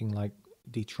 looking like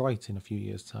Detroit in a few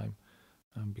years' time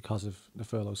because of the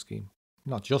furlough scheme.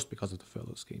 Not just because of the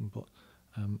furlough scheme, but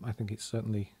I think it's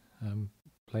certainly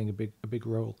playing a big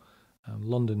role.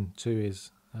 London too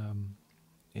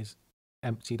is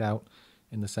emptied out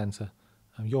in the centre.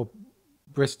 You're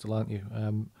Bristol, aren't you?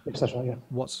 Yes, that's right. Yeah.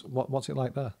 What's it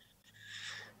like there?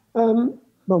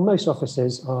 Well, most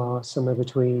offices are somewhere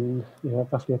between, you know,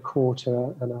 roughly a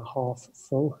quarter and a half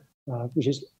full, which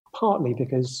is partly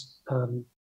because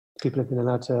people have been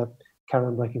allowed to carry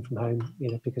on working from home,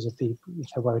 you know, because of if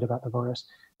they're worried about the virus,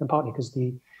 and partly because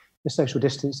the social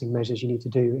distancing measures you need to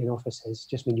do in offices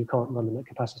just mean you can't run them at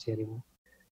capacity anymore.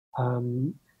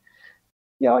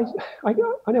 Yeah, I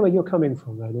know where you're coming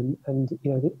from, Ronan, and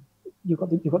you know, you've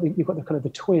got the kind of the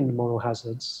twin moral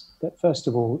hazards. That first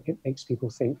of all, it makes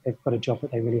people think they've got a job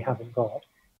that they really haven't got,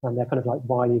 and they're kind of like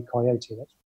Wile E. Coyote that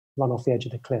run off the edge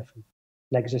of the cliff and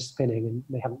legs are spinning and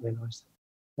they haven't realised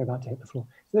they're about to hit the floor.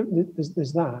 So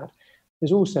there's that.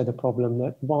 There's also the problem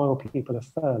that while people are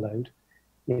furloughed,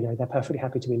 you know, they're perfectly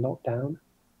happy to be locked down,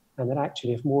 and that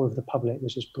actually, if more of the public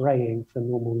was just praying for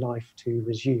normal life to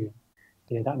resume,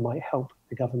 you know, that might help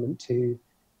the government to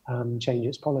change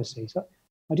its policy. So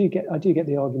I do get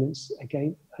the arguments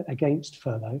against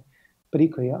furlough, but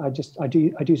equally, I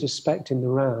do suspect in the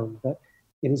round that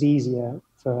it is easier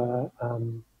for.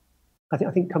 I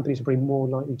think companies are probably more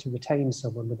likely to retain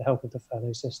someone with the help of the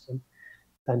furlough system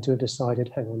than to have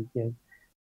decided, hang on, you know,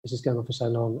 this is going on for so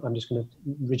long, I'm just going to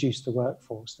reduce the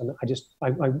workforce. And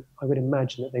I would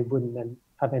imagine that they wouldn't then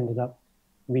have ended up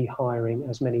rehiring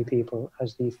as many people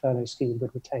as the furlough scheme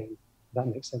would retain. If that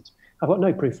makes sense. I've got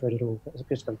no proof for it at all, but it's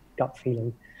just a gut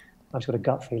feeling. I've just got a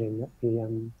gut feeling that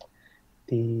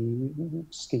the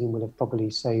scheme will have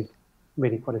probably saved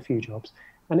really quite a few jobs.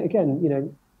 And again, you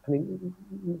know, I mean,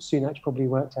 Sunak probably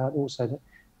worked out also that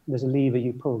there's a lever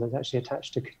you pull that's actually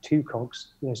attached to two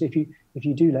cogs. You know, so if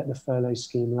you do let the furlough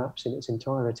scheme lapse in its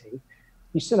entirety,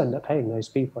 you still end up paying those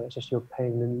people. It's just you're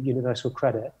paying them universal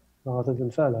credit rather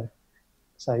than furlough.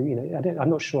 So, you know, I'm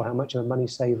not sure how much of a money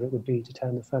saver it would be to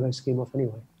turn the furlough scheme off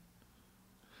anyway.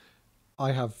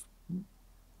 I have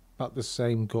about the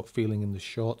same gut feeling in the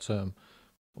short term.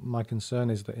 But my concern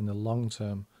is that in the long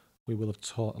term, we will have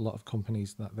taught a lot of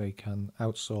companies that they can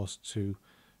outsource to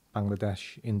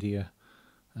Bangladesh, India,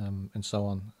 and so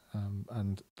on,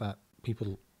 and that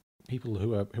people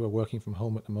who are working from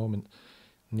home at the moment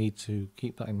need to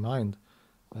keep that in mind.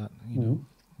 That, you know,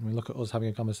 I mean, look at us having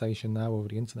a conversation now over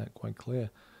the internet, quite clear.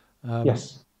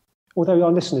 Yes. Although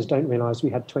our listeners don't realise we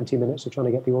had 20 minutes of trying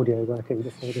to get the audio working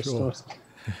before this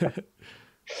started.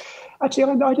 Actually,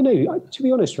 I don't know. To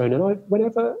be honest, Ronan,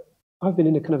 whenever I've been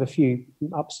in a kind of a few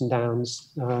ups and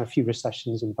downs, a few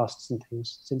recessions and busts and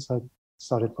things since I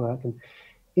started work, and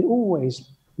it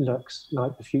always looks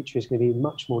like the future is going to be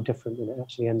much more different than it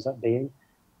actually ends up being.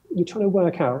 You're trying to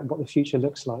work out what the future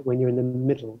looks like when you're in the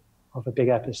middle of a big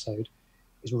episode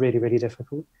is really, really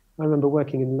difficult. I remember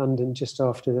working in London just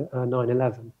after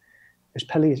 9/11. There's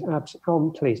police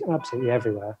absolutely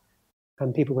everywhere.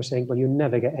 And people were saying, well, you'll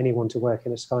never get anyone to work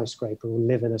in a skyscraper or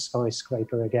live in a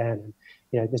skyscraper again. And,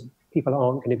 you know, people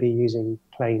aren't going to be using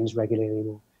planes regularly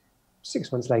anymore.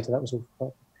 6 months later, that was all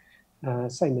forgotten.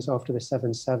 Same as after the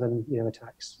 7/7, you know,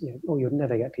 attacks. You know, you'll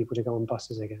never get people to go on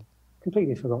buses again.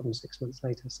 completely forgotten 6 months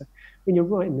later. So when you're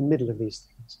right in the middle of these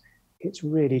things, it's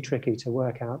really tricky to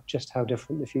work out just how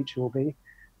different the future will be.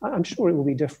 I'm sure it will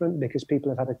be different because people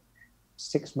have had a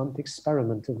 6-month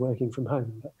experiment of working from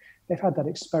home, but they've had that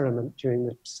experiment during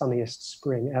the sunniest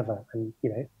spring ever, and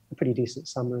a pretty decent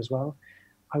summer as well.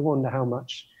 I wonder how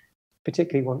much,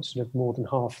 particularly once sort of more than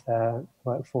half their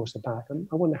workforce are back, and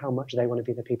I wonder how much they want to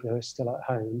be the people who are still at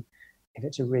home if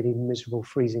it's a really miserable,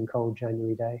 freezing cold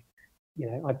January day.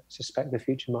 I suspect the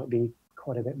future might be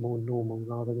quite a bit more normal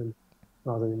rather than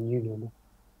new normal.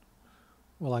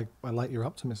 Well, I like your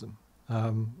optimism,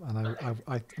 and I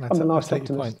I'm the last take optimist.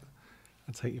 your point.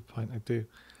 I take your point. I do.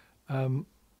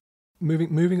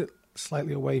 Moving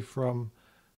slightly away from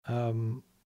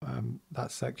that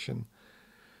section,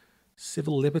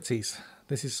 civil liberties.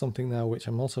 This is something now which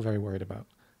I'm also very worried about.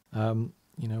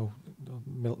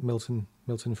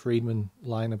 Milton Friedman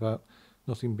line about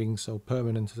nothing being so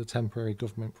permanent as a temporary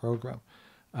government program.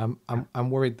 I'm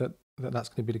worried that that's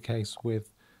going to be the case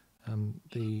with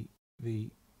the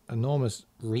enormous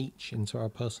reach into our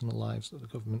personal lives that the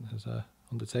government has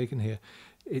undertaken here.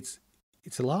 It's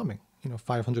alarming.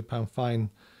 £500 fine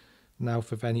now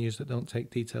for venues that don't take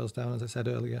details down, as I said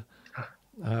earlier,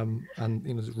 and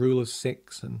the rule of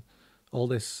six and all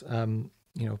this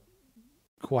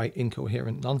quite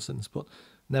incoherent nonsense. But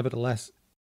nevertheless,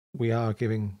 we are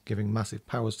giving massive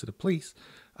powers to the police,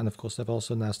 and of course they've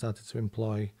also now started to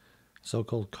employ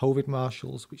so-called COVID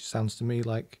marshals, which sounds to me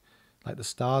like the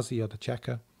Stasi or the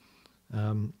Cheka.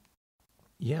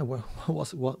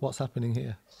 What's happening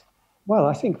here? Well,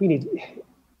 I think we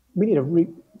need a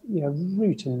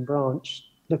root and branch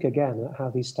look again at how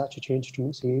these statutory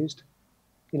instruments are used.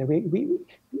 The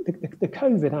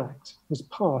COVID Act was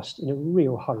passed in a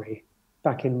real hurry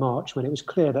back in March when it was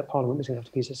clear that Parliament was going to have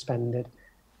to be suspended.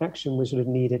 Action was sort of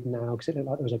needed now because it looked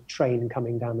like there was a train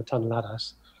coming down the tunnel at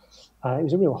us. It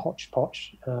was a real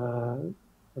hodgepodge, a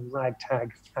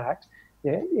ragtag act.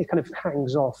 It kind of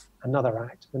hangs off another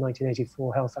act, the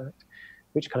 1984 Health Act,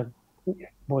 which kind of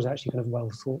was actually kind of well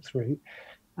thought through.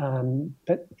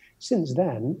 But since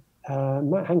then,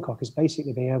 Matt Hancock has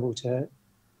basically been able to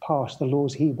pass the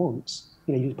laws he wants.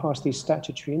 You pass these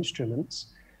statutory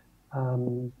instruments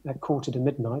at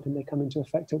 1:45 and they come into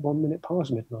effect at 1 minute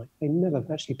past midnight. They never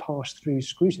actually pass through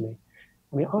scrutiny.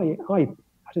 I mean, I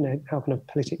don't know how kind of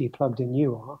politically plugged in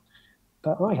you are,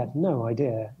 but I had no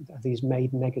idea of these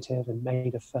made negative and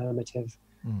made affirmative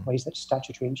ways that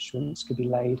statutory instruments could be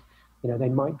laid. They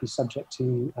might be subject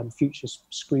to future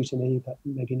scrutiny, but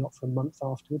maybe not for a month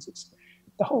afterwards. It's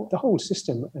the whole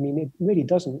system. I mean, it really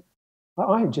doesn't.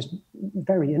 I have just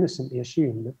very innocently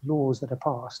assumed that laws that are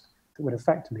passed that would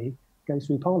affect me go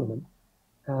through Parliament,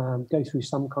 go through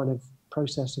some kind of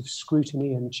process of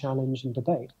scrutiny and challenge and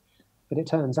debate. But it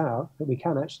turns out that we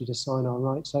can actually just sign our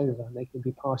rights over and they can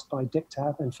be passed by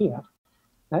dictat and fiat.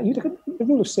 You look at the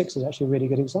rule of six is actually a really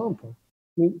good example.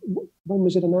 I mean, when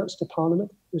was it announced to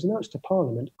Parliament? It was announced to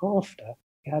Parliament after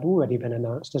it had already been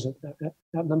announced as at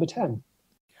number 10.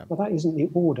 Yeah. Well, that isn't the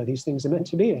order these things are meant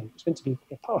to be in. It's meant to be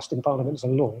passed in Parliament as a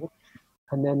law,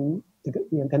 and then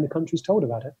the country's told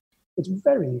about it. It's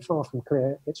very far from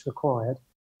clear it's required.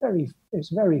 It's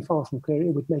very far from clear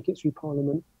it would make it through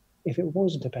Parliament if it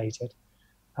was debated.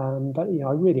 But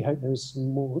I really hope there is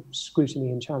some more scrutiny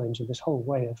and challenge of this whole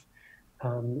way of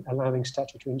allowing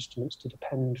statutory instruments to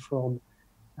depend from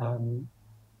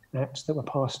acts that were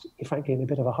passed, frankly, in a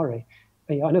bit of a hurry.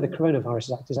 I know the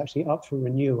Coronavirus Act is actually up for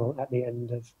renewal at the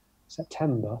end of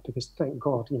September because, thank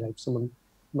God, someone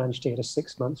managed to get a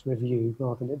 6 months review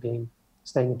rather than it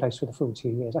staying in place for the full 2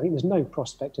 years. I think there's no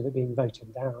prospect of it being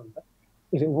voted down, but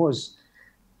if it was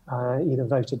either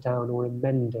voted down or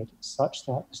amended such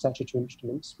that the statutory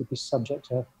instruments would be subject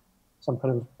to some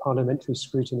kind of parliamentary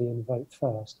scrutiny and vote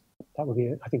first, that would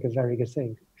be, I think, a very good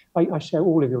thing. I share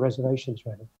all of your reservations,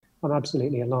 really. I'm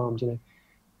absolutely alarmed.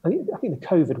 I think the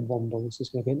COVID wombles is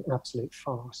going to be an absolute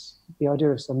farce. The idea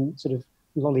of some sort of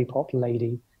lollipop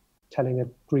lady telling a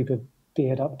group of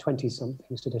beard-up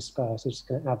 20-somethings to disperse is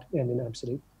going to end in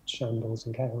absolute shambles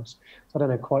and chaos. So I don't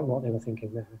know quite what they were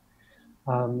thinking there.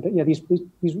 But yeah, these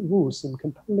rules seem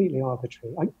completely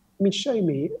arbitrary. I mean, show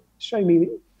me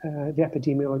the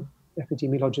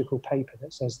epidemiological paper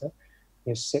that says that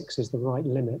 6 is the right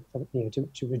limit for,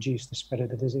 to reduce the spread of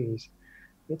the disease.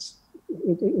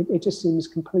 It just seems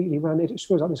completely random. It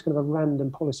feels like there's kind of a random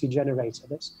policy generator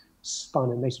that's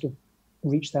spun, and they sort of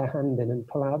reach their hand in and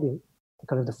pull out the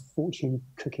kind of the fortune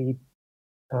cookie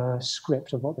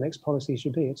script of what the next policy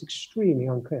should be. It's extremely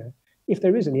unclear. If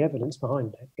there is any evidence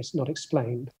behind it, it's not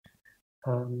explained.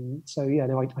 So yeah,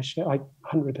 no, I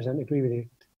 100% agree with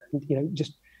you.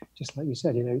 Just just like you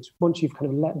said, it's once you've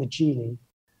kind of let the genie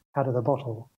out of the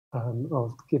bottle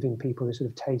of giving people this sort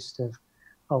of taste of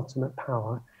ultimate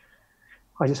power,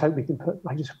 I just hope we can put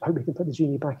the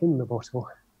genie back in the bottle.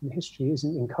 And history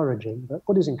isn't encouraging, but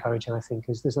what is encouraging, I think,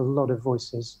 is there's a lot of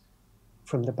voices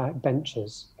from the back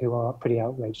benches who are pretty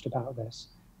outraged about this.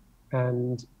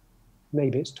 And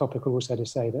maybe it's topical also to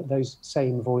say that those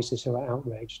same voices who are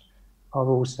outraged are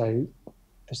also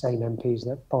the same MPs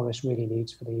that Boris really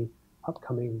needs for the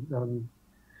upcoming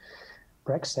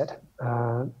Brexit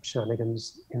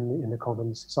shenanigans in the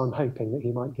Commons. So I'm hoping that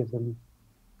he might give them,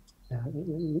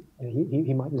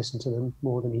 he might listen to them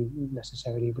more than he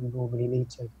necessarily would normally need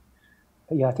to.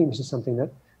 But yeah, I think this is something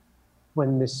that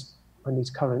when these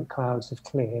current clouds have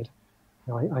cleared,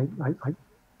 I'm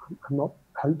not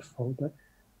hopeful, but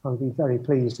I would be very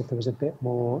pleased if there was a bit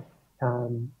more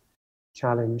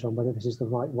challenge on whether this is the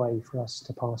right way for us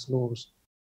to pass laws,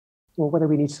 or whether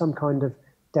we need some kind of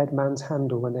dead man's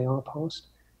handle when they are passed.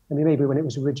 I mean, maybe when it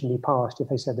was originally passed, if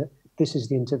they said that this is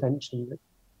the intervention that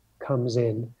comes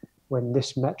in when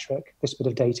this metric, this bit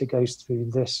of data goes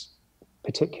through this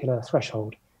particular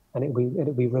threshold, and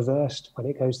it'll be reversed when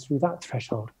it goes through that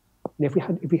threshold. And if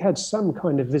we had some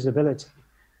kind of visibility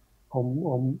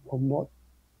on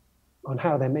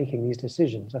how they're making these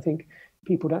decisions, I think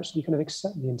people would actually kind of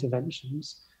accept the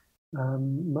interventions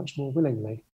much more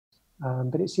willingly.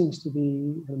 But it seems to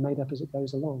be made up as it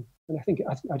goes along. And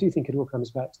I do think it all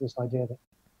comes back to this idea that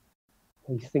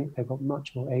they think they've got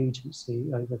much more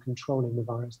agency over controlling the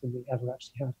virus than we ever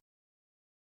actually had.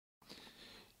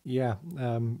 Yeah,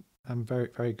 and very,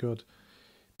 very good.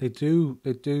 They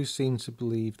do seem to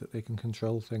believe that they can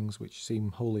control things which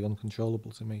seem wholly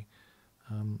uncontrollable to me,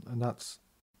 and that's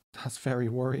very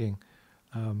worrying.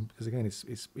 Because again,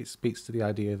 it speaks to the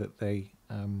idea that they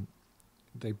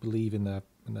believe in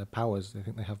their powers. They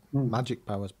think they have magic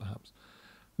powers, perhaps.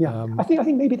 Yeah, I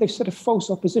think maybe they've set a false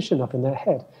opposition up in their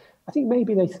head. I think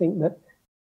maybe they think that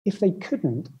if they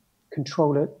couldn't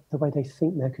control it the way they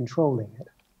think they're controlling it,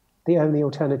 the only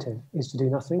alternative is to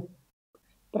do nothing.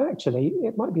 But actually,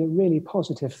 it might be a really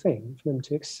positive thing for them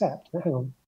to accept that, hang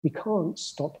on, we can't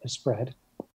stop the spread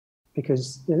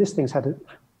because this thing's had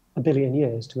a billion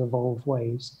years to evolve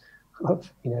ways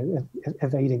of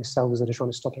evading cells that are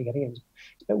trying to stop it getting in.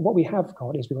 But what we have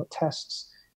got is we've got tests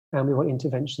and we've got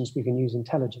interventions we can use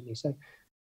intelligently. So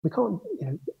we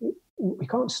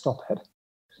can't stop it.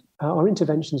 Our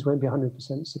interventions won't be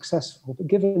 100% successful, but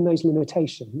given those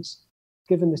limitations,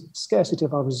 given the scarcity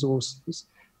of our resources,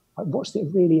 what's the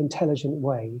really intelligent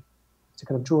way to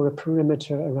kind of draw a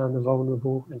perimeter around the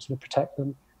vulnerable and sort of protect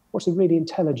them? What's a really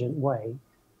intelligent way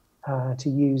to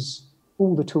use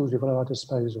all the tools we've got at our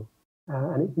disposal?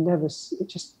 And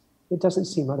it doesn't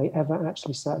seem like they ever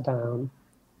actually sat down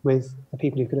with the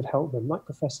people who could have helped them, like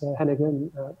Professor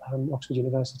Hennigan at Oxford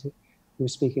University, who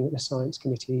was speaking at the Science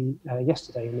Committee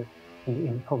yesterday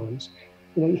in the Commons.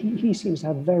 He seems to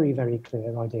have very, very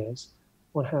clear ideas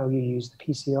on how you use the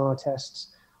PCR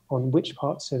tests, on which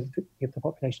parts of the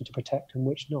population to protect and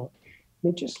which not.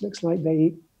 And it just looks like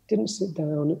they didn't sit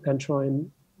down and try and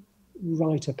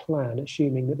write a plan,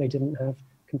 assuming that they didn't have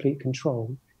complete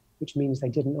control, which means they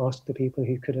didn't ask the people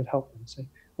who could have helped them. So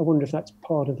I wonder if that's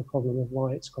part of the problem of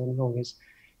why it's gone wrong is,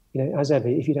 as ever,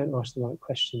 if you don't ask the right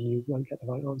question, you won't get the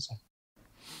right answer.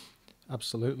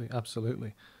 Absolutely,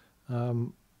 absolutely.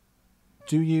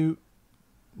 Do you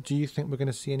think we're going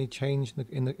to see any change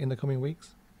in the coming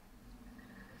weeks?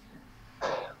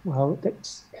 Well,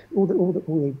 that's all the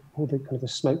kind of the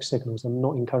smoke signals are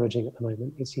not encouraging at the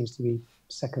moment. It seems to be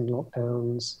second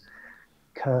lockdowns,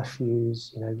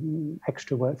 curfews,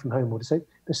 extra work from home orders. So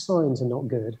the signs are not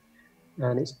good,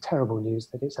 and it's terrible news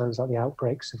that it sounds like the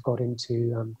outbreaks have got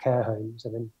into care homes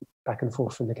and then back and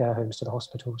forth from the care homes to the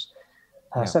hospitals.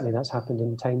 Certainly, that's happened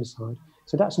in the Thames side.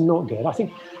 So that's not good. I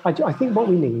think what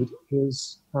we need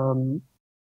is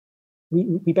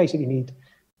we basically need.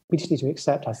 We just need to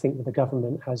accept, I think, that the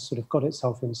government has sort of got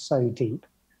itself in so deep,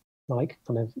 like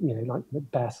kind of, like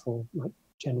Macbeth or like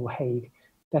General Haig.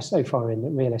 They're so far in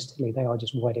that realistically they are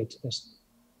just wedded to this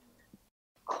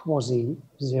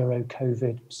quasi-zero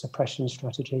COVID suppression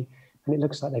strategy. And it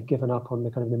looks like they've given up on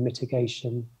the kind of the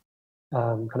mitigation,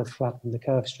 kind of flatten the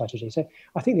curve strategy. So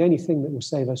I think the only thing that will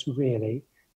save us really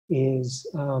is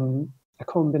a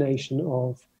combination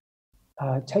of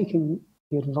taking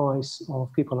the advice of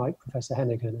people like Professor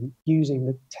Hennigan and using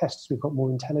the tests we've got more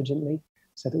intelligently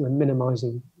so that we're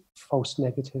minimizing false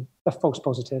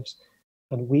positives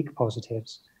and weak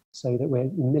positives so that we're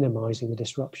minimizing the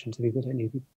disruption to people who don't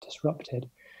need to be disrupted,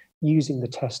 using the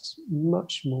tests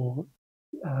much more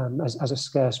as a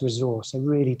scarce resource, so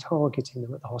really targeting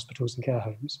them at the hospitals and care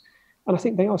homes And I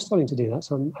think they are starting to do that,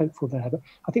 so I'm hopeful there. But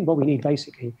I think what we need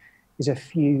basically is at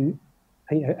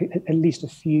least a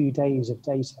few days of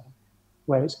data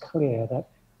where it's clear that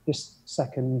this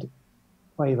second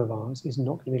wave of ours is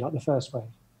not going to be like the first wave.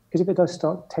 Because if it does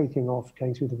start taking off,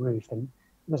 going through the roof, then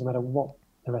it doesn't matter what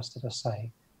the rest of us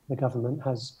say. The government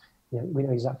has, we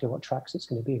know exactly what tracks it's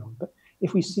going to be on. But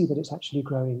if we see that it's actually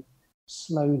growing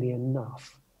slowly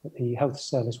enough that the health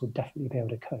service will definitely be able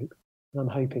to cope, and I'm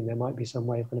hoping there might be some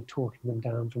way of kind of talking them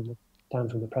down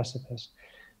from the precipice.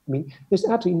 I mean, there's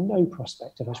absolutely no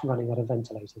prospect of us running out of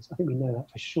ventilators. I think we know that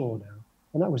for sure now.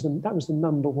 And that was the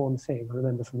number one thing I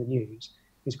remember from the news,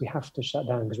 is we have to shut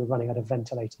down because we're running out of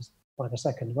ventilators by the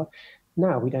second. Well,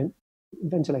 now we don't.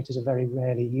 Ventilators are very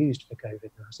rarely used for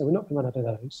COVID now, so we're not going to run out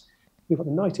of those. We've got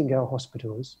the Nightingale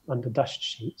hospitals under dust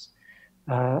sheets,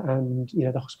 and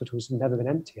the hospitals have never been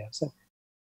emptier. So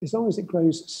as long as it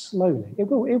grows slowly, it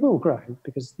will grow,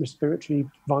 because respiratory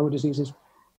viral diseases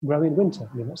grow in winter.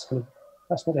 I mean, that's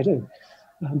what they do.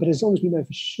 But as long as we know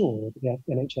for sure that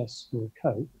the NHS will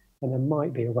cope, then there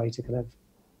might be a way to kind of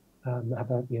have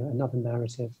another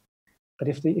narrative. But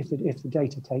if the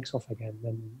data takes off again,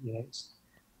 then it's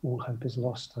all hope is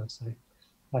lost, I'd say.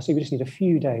 So we just need a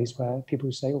few days where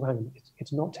people say, "Oh, hang on,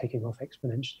 it's not taking off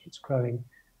exponentially; it's growing,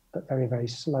 but very, very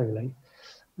slowly."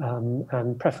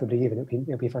 And preferably, even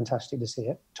it'd be fantastic to see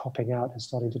it topping out and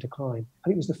starting to decline. I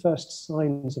think there's the first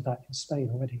signs of that in Spain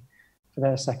already for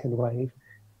their second wave.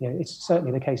 It's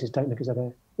certainly the cases don't look as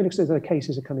though it looks as though the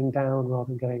cases are coming down rather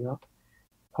than going up.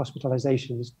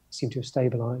 Hospitalizations seem to have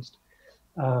stabilised,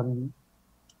 and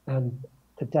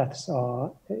the deaths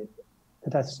are.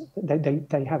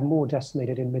 They have more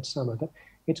decimated in midsummer, but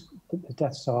the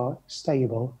deaths are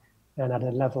stable and at a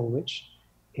level which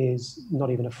is not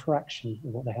even a fraction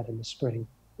of what they had in the spring.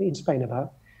 In Spain,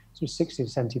 about sort of 60 to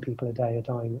 70 people a day are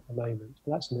dying at the moment.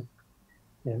 But that's in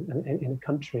a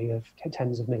country of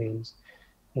tens of millions.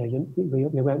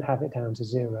 We won't have it down to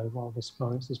zero while this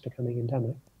virus is becoming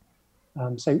endemic.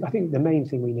 So I think the main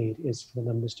thing we need is for the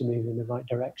numbers to move in the right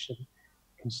direction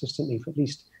consistently for at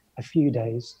least a few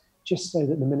days, just so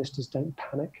that the ministers don't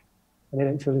panic and they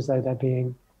don't feel as though they're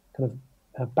being kind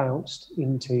of bounced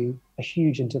into a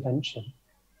huge intervention,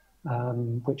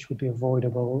 which would be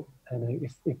avoidable. And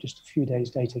if just a few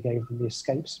days data gave them the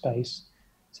escape space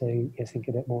to think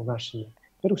a bit more rationally.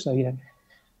 But also,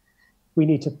 we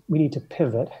need to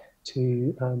pivot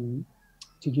to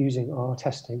using our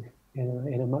testing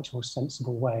in a much more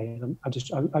sensible way. And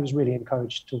I was really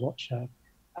encouraged to watch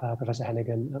Professor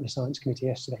Hennigan at the Science Committee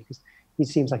yesterday, because he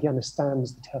seems like he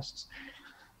understands the tests,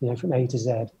 from A to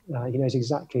Z. He knows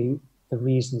exactly the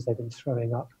reasons they've been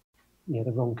throwing up,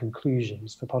 the wrong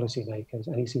conclusions for policymakers,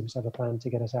 and he seems to have a plan to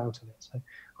get us out of it. So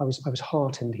I was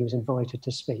heartened he was invited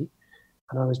to speak,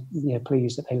 and I was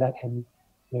pleased that they let him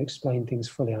explain things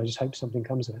fully. I just hope something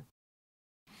comes of it.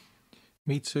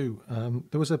 Me too.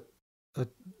 There was a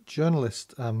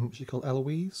journalist, she's called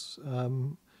Eloise.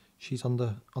 She's on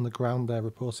the ground there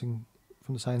reporting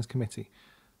from the Science Committee.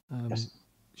 Yes.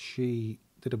 She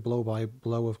did a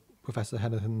blow-by-blow of Professor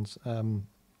Hennigan's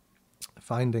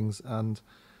findings, and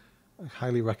I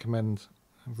highly recommend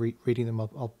reading them.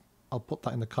 I'll put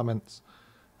that in the comments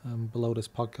below this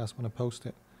podcast when I post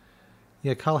it.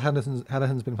 Yeah, Carl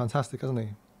Hennigan's been fantastic, hasn't he?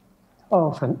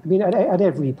 Oh, I mean, at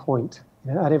every point,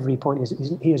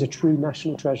 he is a true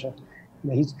national treasure.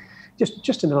 He's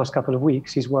just in the last couple of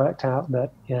weeks, he's worked out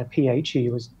that PHE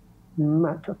was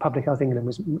Public Health England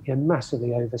was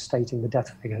massively overstating the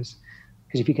death figures,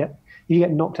 because if you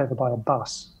get knocked over by a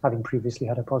bus having previously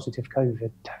had a positive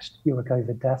COVID test, you're a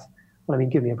COVID death. Well, I mean,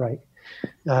 give me a break.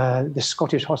 The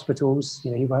Scottish hospitals,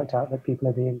 he worked out that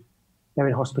people they're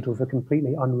in hospital for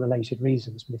completely unrelated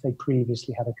reasons, but if they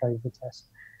previously had a COVID test,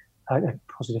 a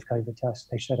positive COVID test,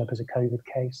 they showed up as a COVID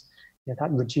case. That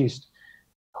reduced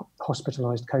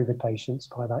hospitalised COVID patients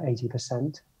by about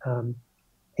 80%.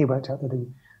 He worked out that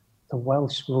the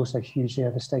Welsh were also hugely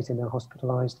overstating their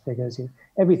hospitalised figures.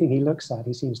 Everything he looks at,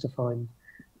 he seems to find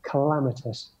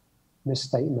calamitous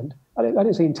misstatement. I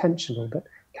don't say intentional, but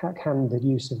candid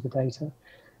use of the data.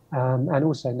 And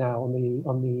also now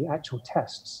on the actual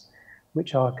tests,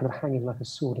 which are kind of hanging like a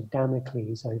sword of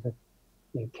Damocles over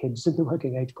kids in the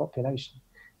working age population.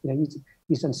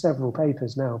 He's done several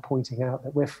papers now pointing out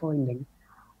that we're finding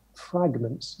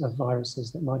fragments of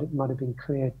viruses that might have been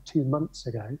cleared 2 months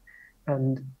ago,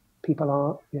 and people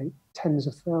are tens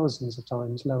of thousands of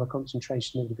times lower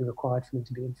concentration than would be required for them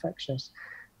to be infectious,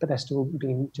 but they're still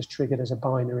being just triggered as a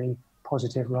binary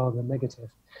positive rather than negative.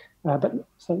 But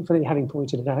thankfully, having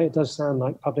pointed it out, it does sound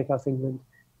like Public Health England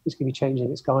is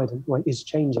changing its guidance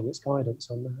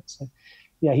on that. So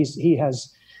yeah, he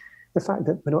has the fact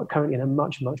that we're not currently in a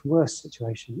much, much worse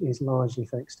situation is largely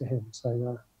thanks to him.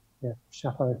 So, yeah,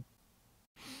 chapeau.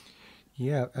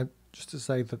 Yeah, just to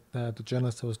say that the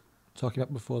journalist I was talking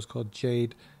about before is called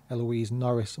Jade Eloise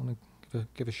Norris. I want to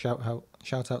give a shout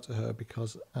out to her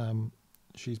because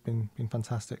she's been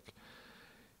fantastic.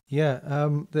 Yeah,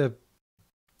 the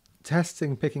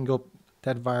testing picking up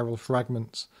dead viral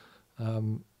fragments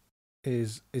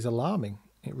is alarming.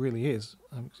 It really is.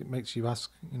 It makes you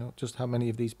ask, just how many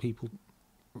of these people,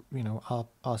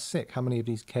 are sick. How many of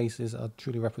these cases are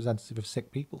truly representative of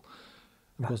sick people?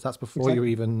 And of course, that's before you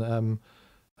even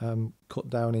cut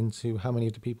down into how many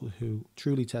of the people who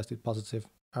truly tested positive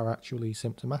are actually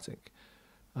symptomatic.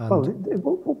 And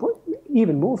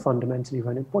even more fundamentally,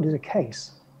 Ronan, what is a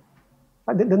case?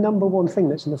 The number one thing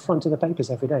that's in the front of the papers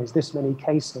every day is this many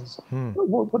cases.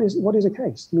 What is a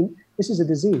case? I mean, this is a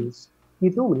disease.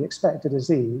 You'd normally expect a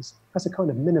disease as a kind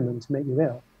of minimum to make you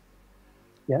ill.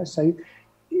 Yeah, so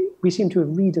we seem to have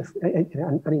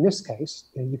and in this case,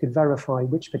 you could verify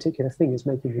which particular thing is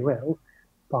making you ill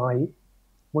by,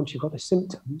 once you've got the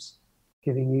symptoms,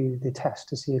 giving you the test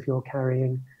to see if you're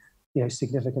carrying,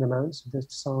 significant amounts of the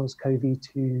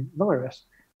SARS-CoV-2 virus.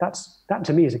 That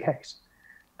to me is a case.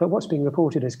 But what's being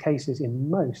reported as cases in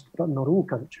most, but not all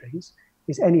countries,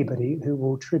 is anybody who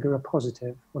will trigger a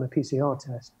positive on a PCR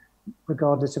test,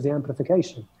 regardless of the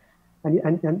amplification. And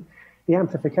the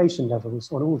amplification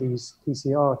levels on all these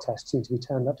PCR tests seem to be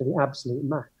turned up to the absolute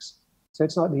max. So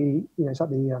it's like the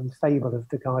fable of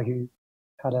the guy who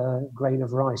had a grain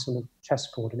of rice on a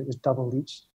chessboard and it was doubled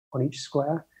on each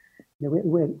square.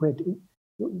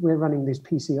 We're running these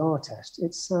PCR tests.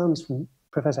 It sounds, from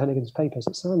Professor Hennigan's papers,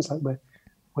 it sounds like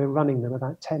we're running them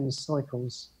about 10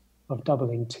 cycles of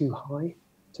doubling too high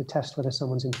to test whether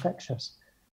someone's infectious.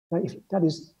 Now,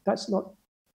 that's not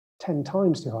 10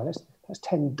 times too high, that's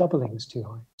 10 doublings too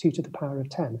high, 2 to the power of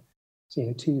 10.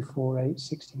 So, 2, 4, 8,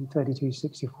 16, 32,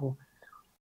 64.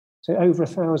 So over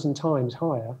 1,000 times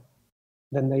higher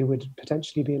than they would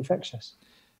potentially be infectious.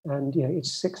 And,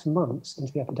 it's 6 months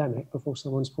into the epidemic before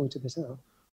someone's pointed this out.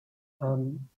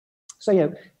 I'm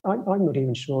not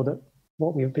even sure that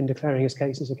what we've been declaring as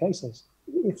cases are cases.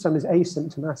 If someone's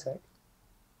asymptomatic,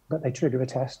 but they trigger a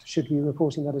test, should we be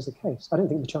reporting that as a case? I don't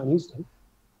think the Chinese do.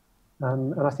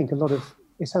 And I think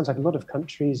it sounds like a lot of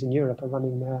countries in Europe are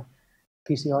running their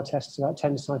PCR tests about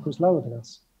 10 cycles lower than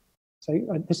us. So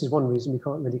this is one reason we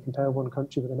can't really compare one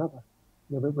country with another.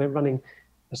 We're running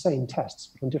the same tests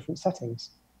but on different settings.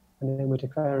 And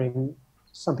then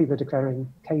some people are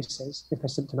declaring cases if they're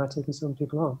symptomatic and some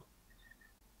people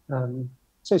aren't.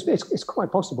 So it's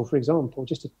quite possible, for example,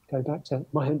 just to go back to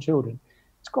my own children,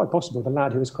 it's quite possible the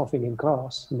lad who was coughing in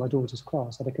class, in my daughter's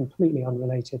class, had a completely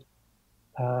unrelated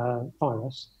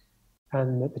virus,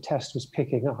 and that the test was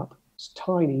picking up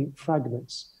tiny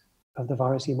fragments of the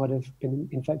virus he might have been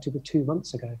infected with 2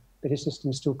 months ago, but his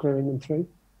system's still clearing them through,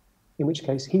 in which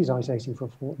case he's isolating for a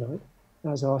fortnight,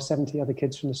 as are 70 other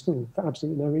kids from the school, for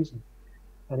absolutely no reason.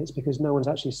 And it's because no one's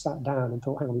actually sat down and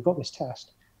thought, hang on, we've got this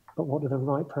test, but what are the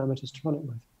right parameters to run it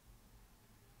with?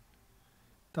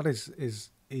 That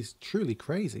is truly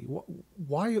crazy.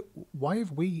 Why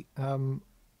have we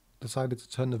decided to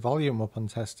turn the volume up on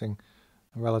testing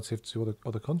relative to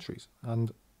other countries?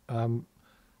 And I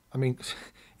mean,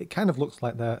 it kind of looks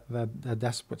like they're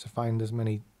desperate to find as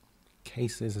many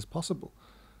cases as possible.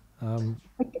 I'm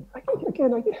a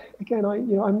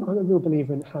real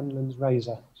believer in Hanlon's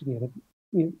razor.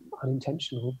 The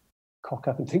unintentional cock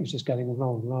up and things just going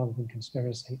wrong rather than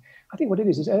conspiracy. I think what it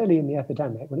is early in the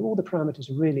epidemic, when all the parameters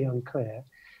are really unclear,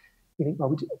 you think,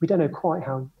 well, we don't know quite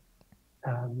how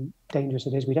dangerous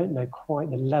it is. We don't know quite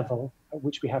the level at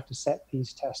which we have to set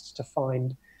these tests to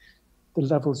find the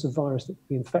levels of virus that would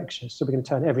be infectious. So we're going to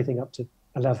turn everything up to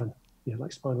 11,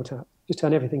 like Spinal Tap. Just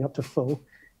turn everything up to full,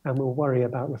 and we'll worry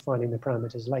about refining the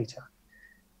parameters later.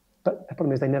 But the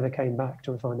problem is they never came back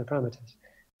to refine the parameters.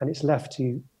 And it's left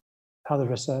to other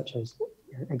researchers,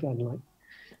 again, like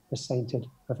the sainted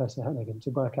Professor Hennigan, to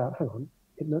work out, hang on,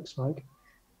 it looks like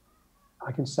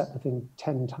I can set the thing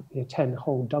 10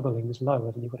 whole doublings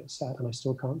lower than you've got it set, and I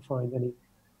still can't find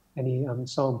any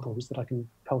samples that I can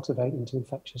cultivate into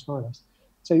infectious virus.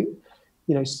 So,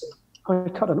 I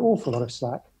cut an awful lot of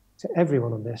slack to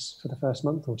everyone on this for the first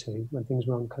month or two when things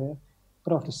were unclear.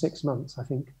 But after 6 months, I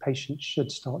think patients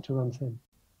should start to run thin.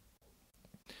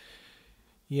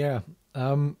 Yeah.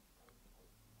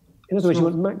 In other words, you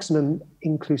want maximum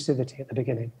inclusivity at the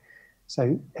beginning.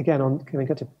 So again, when we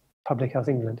go to Public Health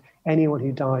England, anyone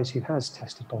who dies who has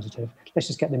tested positive, let's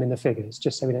just get them in the figures,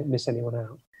 just so we don't miss anyone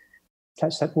out.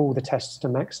 Let's set all the tests to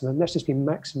maximum. Let's just be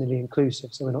maximally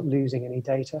inclusive so we're not losing any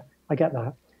data. I get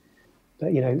that.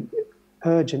 But,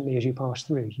 urgently as you pass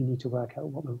through, you need to work out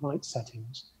what the right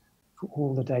settings for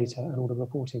all the data and all the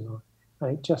reporting are.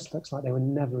 And it just looks like they were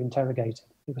never interrogated.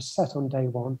 It was set on day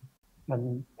one,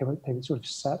 and they were sort of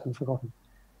set and forgotten.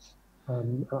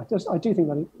 And I do think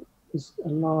that it is a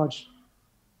large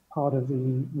part of the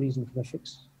reason for the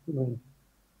fix that we're in.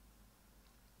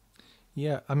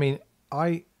 Yeah, I mean,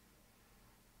 I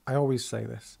always say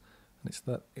this,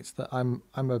 and it's that I'm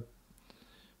a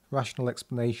rational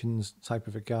explanations type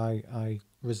of a guy. I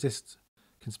resist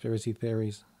conspiracy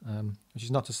theories, which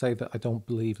is not to say that I don't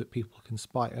believe that people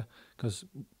conspire, because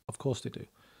of course they do.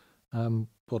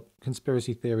 But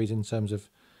conspiracy theories in terms of,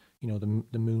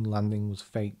 the moon landing was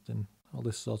faked and all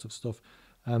this sort of stuff,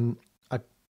 I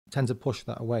tend to push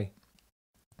that away.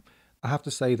 I have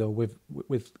to say though, with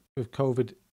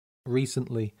COVID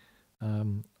recently,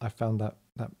 I found that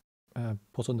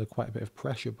put under quite a bit of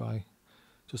pressure by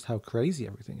just how crazy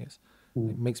everything is.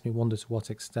 It makes me wonder to what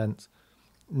extent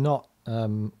not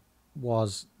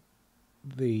was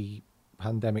the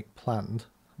pandemic planned.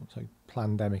 So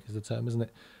pandemic is the term, isn't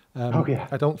it?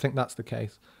 I don't think that's the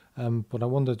case. But I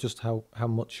wonder just how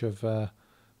much of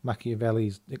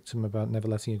Machiavelli's dictum about never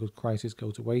letting a good crisis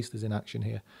go to waste is in action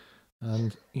here.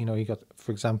 And you got,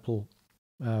 for example,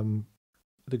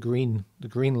 the green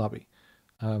lobby.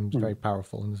 It's very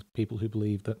powerful, and there's people who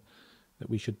believe that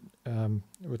we should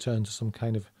return to some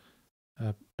kind of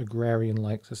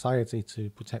agrarian-like society to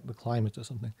protect the climate or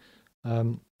something.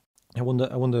 I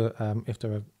wonder if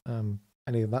there are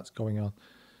any of that's going on.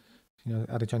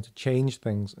 Are they trying to change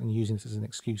things and using this as an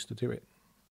excuse to do it?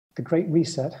 The Great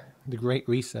Reset. The Great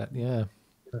Reset, yeah.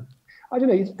 I don't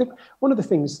know. One of the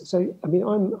things. So I mean,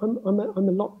 I'm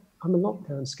a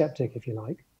lockdown skeptic, if you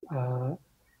like,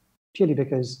 purely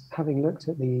because having looked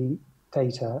at the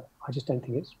data, I just don't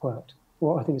think it's worked.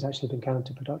 Or I think it's actually been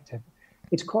counterproductive.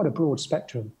 It's quite a broad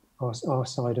spectrum. Our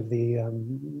side of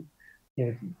the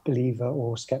believer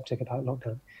or skeptic about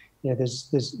lockdown. There's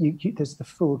the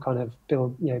full kind of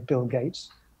Bill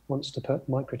Gates wants to put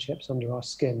microchips under our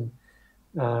skin,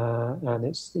 and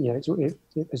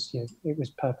it was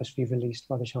purposely released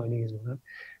by the Chinese and all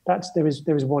that. There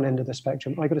is one end of the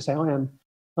spectrum. I got to say, I am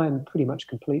pretty much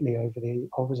completely over the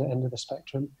opposite end of the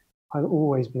spectrum. I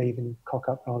always believe in cock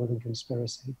up rather than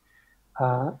conspiracy.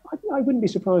 I wouldn't be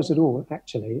surprised at all,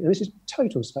 actually, and this is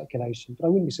total speculation, but I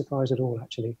wouldn't be surprised at all,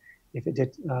 actually, if it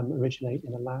did originate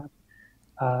in a lab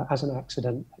as an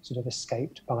accident, sort of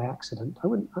escaped by accident. I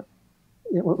wouldn't,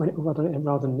 rather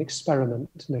than an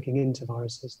experiment looking into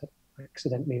viruses that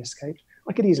accidentally escaped.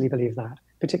 I could easily believe that,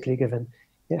 particularly given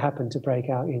it happened to break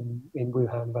out in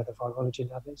Wuhan, where the virology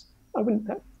lab is.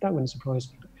 That wouldn't surprise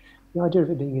me. But the idea of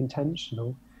it being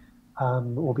intentional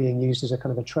or being used as a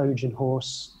kind of a Trojan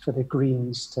horse for the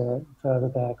Greens to further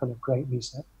their kind of Great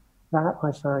Reset, that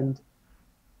I find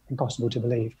impossible to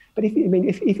believe. But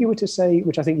if you were to say,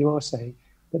 which I think you are saying,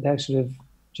 that they're sort of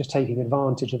just taking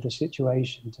advantage of the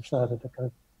situation to further the kind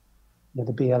of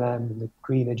the BLM and the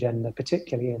green agenda,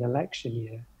 particularly in election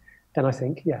year, then I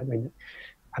think,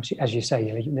 as you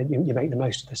say, you make the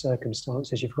most of the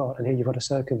circumstances you've got, and here you've got a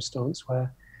circumstance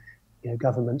where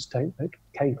governments don't look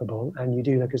capable, and you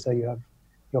do look as though you have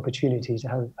the opportunity to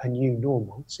have a new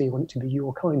normal. So you want it to be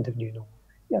your kind of new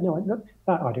normal.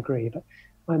 That I'd agree, but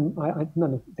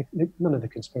none of the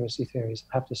conspiracy theories,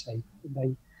 I have to say,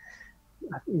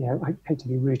 I hate to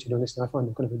be rooted on this, and I find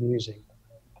them kind of amusing,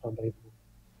 but unbelievable.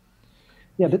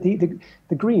 Yeah, but the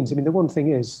Greens, I mean, the one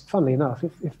thing is, funnily enough,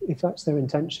 if that's their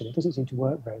intention, it doesn't seem to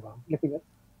work very well. Looking at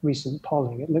recent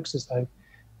polling, it looks as though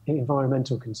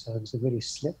environmental concerns have really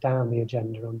slipped down the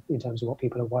agenda in terms of what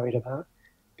people are worried about.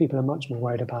 People are much more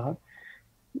worried about,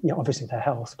 obviously their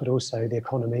health, but also the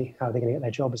economy, how they're going to get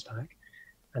their jobs back.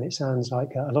 And it sounds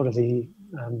like a lot of the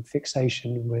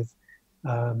fixation with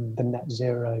the net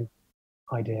zero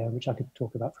idea, which I could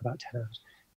talk about for about 10 hours.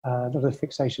 A lot of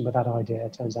fixation with that idea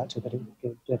turns out to be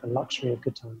a luxury of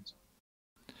good times.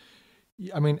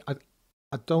 Yeah, I mean, I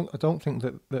don't think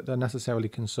that they're necessarily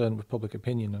concerned with public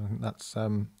opinion. I think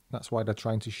that's why they're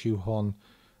trying to shoehorn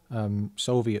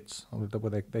Soviets, or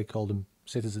they call them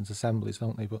citizens' assemblies,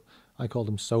 don't they? But I call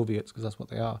them Soviets because that's what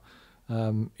they are,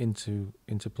 into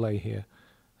play here.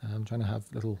 Trying to have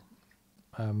little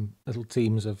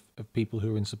teams of people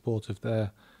who are in support of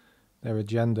their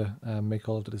agenda, make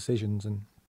all of the decisions, and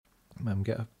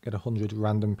get 100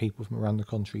 random people from around the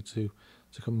country to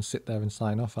come and sit there and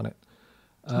sign off on it.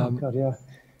 Oh God, yeah.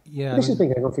 Yeah, this has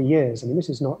been going on for years. I mean,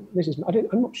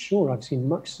 I'm not sure I've seen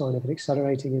much sign of it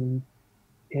accelerating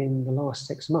in the last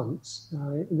 6 months.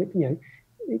 The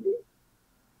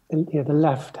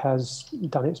left has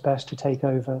done its best to take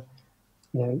over,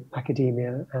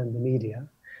 academia and the media.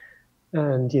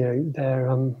 and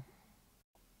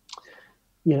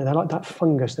they're like that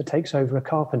fungus that takes over a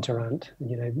carpenter ant.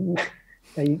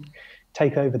 They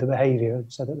take over the behaviour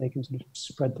so that they can sort of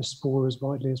spread the spore as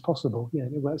widely as possible.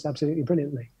 It works absolutely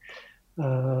brilliantly.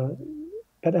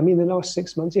 But I mean, the last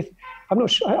 6 months, if I'm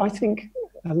not sure, I think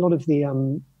a lot of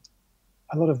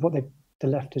what the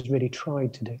left has really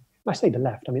tried to do. I say the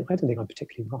left. I mean, I don't think I'm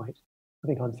particularly right. I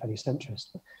think I'm fairly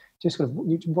centrist. But just sort of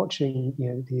watching,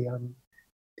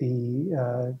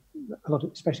 a lot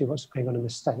of, especially what's going on in the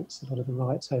States, a lot of the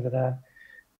riots over there,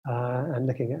 and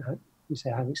looking at how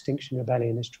Extinction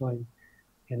Rebellion is trying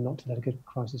not to let a good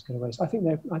crisis go away. So I think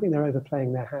they're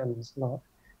overplaying their hands a lot.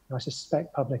 And I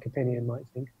suspect public opinion might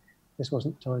think this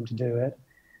wasn't the time to do it,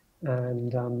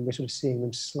 and we're sort of seeing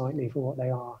them slightly for what they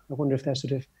are. I wonder if they're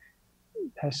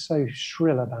so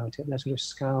shrill about it, they're sort of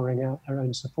scouring out their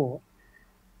own support,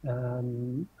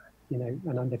 and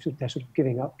they're sort of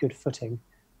giving up good footing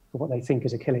for what they think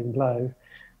is a killing blow.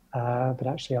 But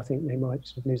actually, I think they might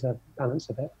sort of lose their balance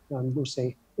a bit. We'll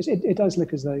see. It does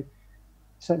look as though,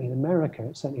 certainly in America,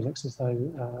 it certainly looks as though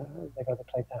they've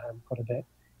overplayed their hand quite a bit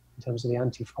in terms of the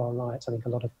anti-far riots. I think a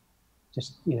lot of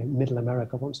just middle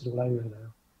America wants it all over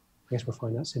now. I guess we'll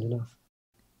find that soon enough.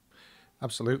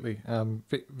 Absolutely.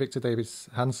 Victor Davis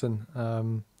Hanson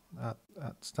at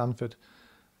Stanford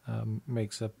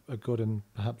makes a good and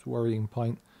perhaps worrying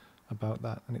point about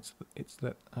that, and it's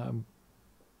that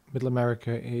Middle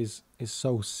America is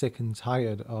so sick and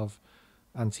tired of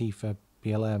Antifa,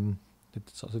 BLM, the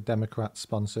sort of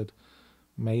Democrat-sponsored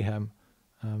mayhem,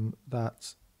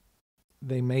 that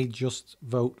they may just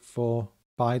vote for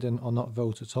Biden or not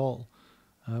vote at all,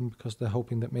 because they're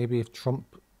hoping that maybe if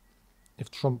Trump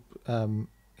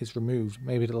is removed,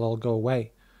 maybe it'll all go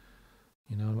away.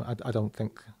 I don't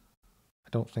think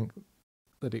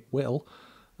that it will,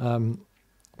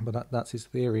 but that's his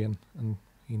theory, and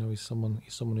he's someone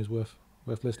who's worth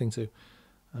listening to.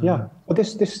 Yeah, well,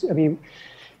 this I mean,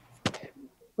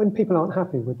 when people aren't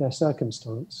happy with their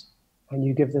circumstance, and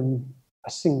you give them a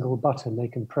single button they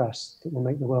can press that will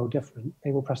make the world different,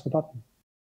 they will press the button,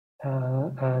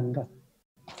 and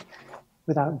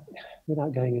without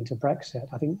going into Brexit,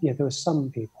 I think there were some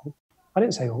people, I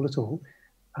didn't say all at all,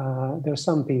 there were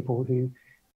some people who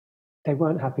they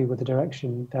weren't happy with the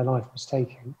direction their life was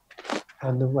taking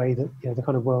and the way that, the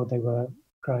kind of world they were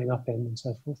growing up in and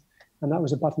so forth. And that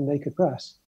was a button they could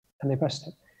press, and they pressed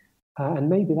it. And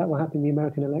maybe that will happen in the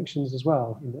American elections as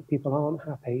well, in that people aren't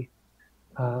happy.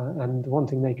 And the one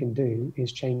thing they can do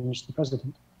is change the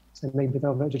president. So maybe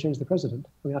they'll vote to change the president.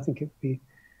 I mean, I think we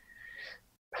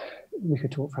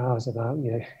could talk for hours about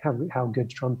how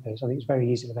good Trump is. I think it's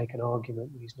very easy to make an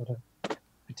argument that he's not a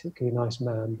particularly nice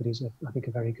man, but he's I think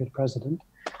a very good president.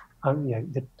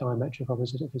 The diametric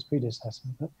opposite of his predecessor.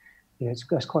 But it's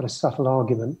quite a subtle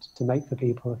argument to make for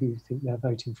people who think they're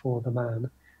voting for the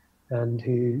man, and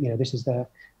who this is their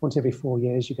once every 4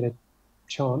 years you get a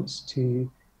chance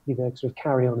to either sort of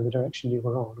carry on in the direction you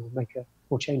were on,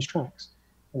 or change tracks,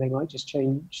 and they might just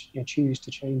choose to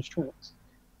change tracks.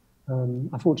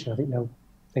 Unfortunately, I think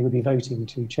they would be voting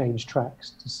to change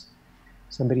tracks to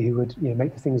somebody who would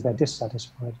make the things they're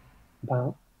dissatisfied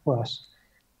about worse.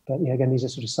 But again, these are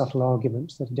sort of subtle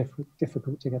arguments that are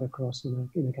difficult to get across in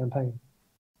a campaign.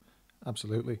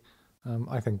 Absolutely.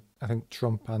 I think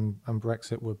Trump and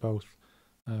Brexit were both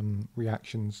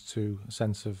reactions to a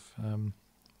sense of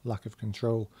lack of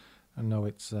control. I know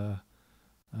it's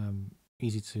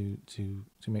easy to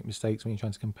make mistakes when you're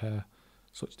trying to compare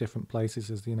such different places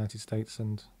as the United States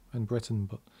and Britain,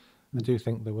 but I do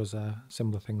think there was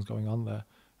similar things going on there,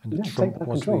 and that Trump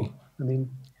was control. I mean,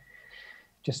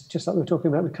 just like we were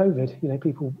talking about with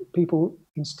COVID, people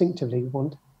instinctively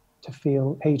want to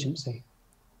feel agency.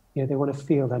 They want to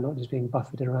feel they're not just being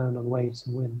buffeted around on waves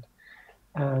and wind.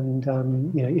 And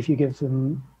if you give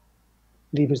them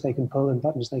levers they can pull and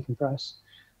buttons they can press,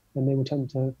 then they will tend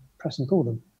to press and pull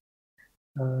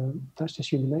them. That's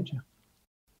just human nature.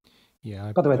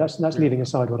 Yeah. By the way, that's leaving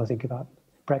aside what I think about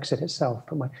Brexit itself.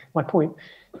 But my point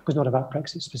was not about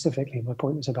Brexit specifically. My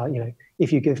point was about,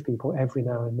 if you give people every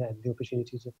now and then the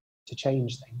opportunity to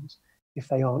change things, if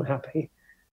they aren't happy,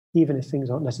 even if things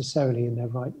aren't necessarily in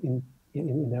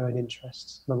their own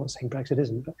interests. And I'm not saying Brexit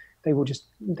isn't, but they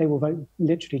will vote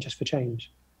literally just for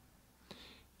change.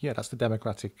 Yeah, that's the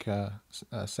democratic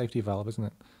safety valve, isn't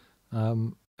it?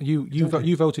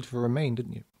 You voted for Remain,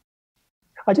 didn't you?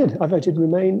 I did. I voted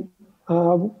Remain.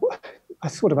 I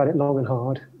thought about it long and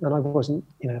hard, and I wasn't,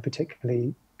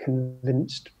 particularly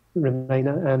convinced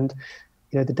Remainer. And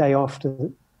the day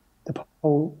after the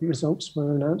poll results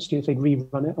were announced, if they'd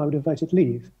rerun it, I would have voted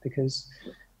Leave, because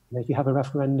if you have a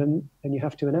referendum, then you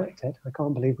have to enact it. I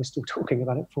can't believe we're still talking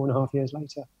about it 4.5 years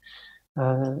later.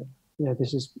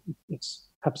 It's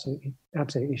absolutely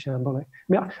shambolic. I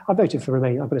mean, I voted for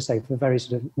Remain, I've got to say, for very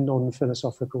sort of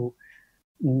non-philosophical,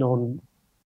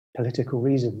 non-political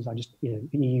reasons. I just, the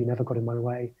EU never got in my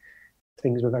way.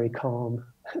 Things were very calm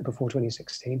before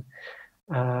 2016.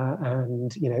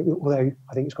 And, although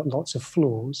I think it's got lots of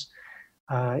flaws,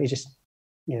 it just,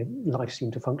 life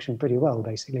seemed to function pretty well,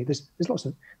 basically. There's lots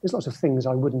of things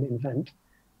I wouldn't invent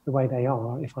the way they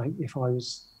are if I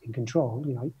was in control.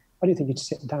 I don't think you'd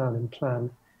sit down and plan,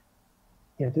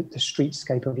 the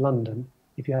streetscape of London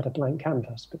if you had a blank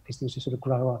canvas, but these things just sort of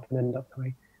grow up and end up the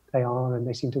way they are, and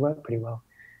they seem to work pretty well.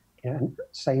 And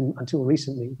same until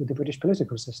recently with the British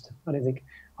political system. I don't think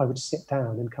I would sit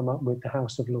down and come up with the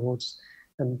House of Lords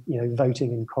and,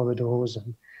 voting in corridors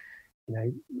and,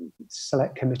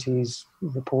 select committees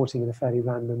reporting in a fairly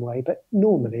random way. But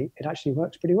normally it actually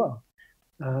works pretty well.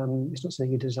 It's not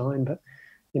something you design, but,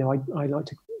 I like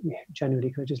to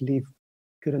generally kind of just leave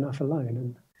good enough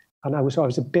alone. And I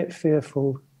was a bit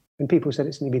fearful when people said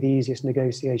it's going to be the easiest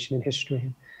negotiation in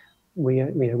history.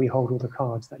 We hold all the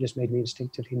cards. That just made me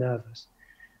instinctively nervous.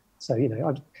 So, I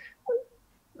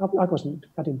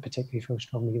didn't particularly feel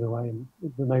strongly either way. And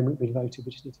the moment we voted,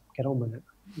 we just need to get on with it.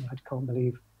 I can't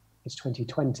believe it's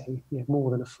 2020,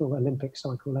 more than a full Olympic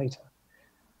cycle later.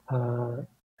 And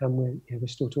we're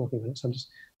still talking about it. So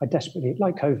I desperately,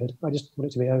 like COVID, I just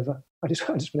want it to be over. I just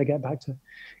want to get back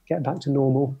to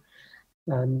normal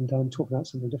and talk about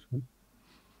something different.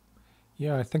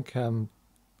 Yeah, I think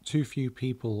too few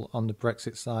people on the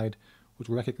Brexit side would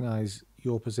recognise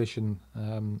your position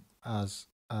as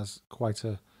quite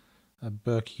a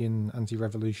Burkean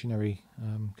anti-revolutionary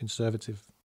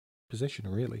conservative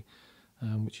position, really,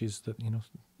 which is that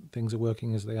things are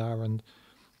working as they are and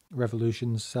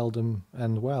revolutions seldom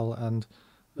end well, and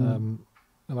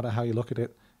no matter how you look at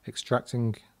it,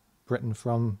 extracting Britain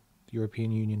from the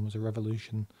European Union was a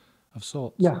revolution of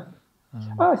sorts. Yeah.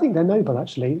 I think they're noble,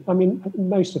 actually. I mean,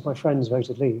 most of my friends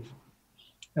voted Leave,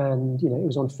 and it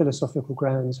was on philosophical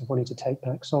grounds of wanting to take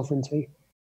back sovereignty.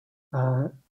 I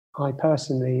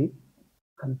personally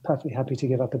am perfectly happy to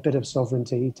give up a bit of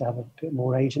sovereignty to have a bit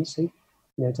more agency,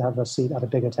 to have a seat at a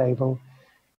bigger table.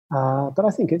 But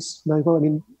I think it's noble. I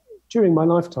mean, during my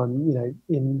lifetime,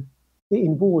 in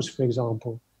wars, for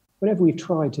example, whenever we've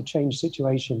tried to change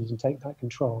situations and take back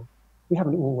control, we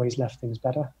haven't always left things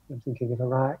better. I'm thinking of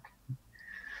Iraq,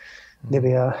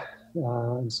 Libya,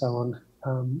 and so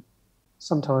on.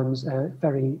 Sometimes a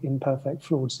very imperfect,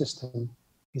 flawed system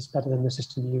is better than the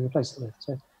system you replace it with.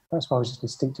 So that's why I was just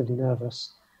instinctively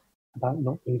nervous about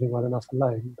not leaving well enough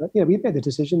alone. But we made the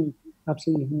decision,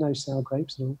 absolutely no sour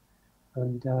grapes at all.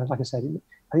 And like I said,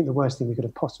 I think the worst thing we could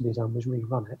have possibly done was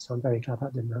rerun it. So I'm very glad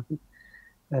that didn't happen.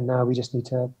 And now we just need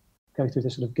to go through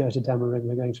this sort of Goethe-Dämmerung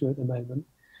we're going through at the moment,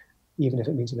 even if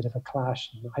it means a bit of a clash.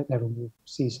 And I hope everyone will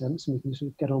see sense and we can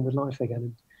sort of get on with life again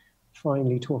and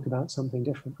finally talk about something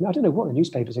different. I mean, I don't know what the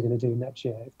newspapers are going to do next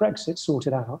year. If Brexit's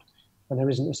sorted out and there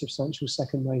isn't a substantial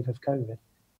second wave of COVID,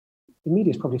 the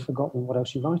media's probably forgotten what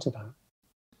else you write about.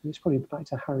 It's probably back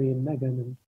to Harry and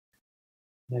Meghan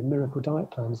and miracle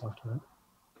diet plans after that.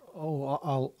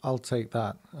 Oh, I'll take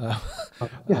that.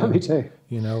 Yeah, me too.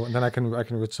 And then I can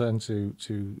return to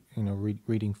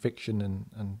reading fiction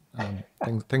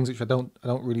and things which I don't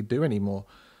really do anymore.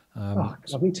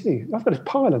 Me too. I've got a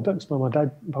pile of books by my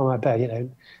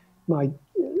bed.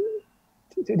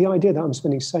 The idea that I'm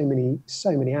spending so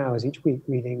many hours each week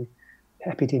reading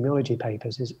epidemiology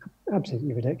papers is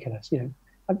absolutely ridiculous.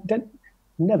 I've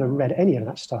never read any of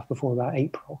that stuff before about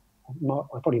April,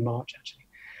 probably March actually.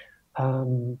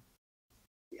 And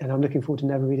I'm looking forward to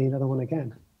never reading another one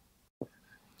again.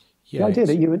 Yeah, the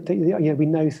idea that we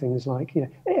know things like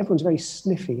everyone's very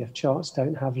sniffy if charts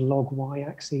don't have log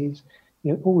y-axes.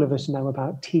 All of us know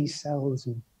about T cells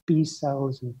and B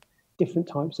cells and different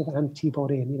types of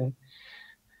antibody, and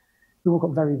we've all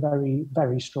got very, very,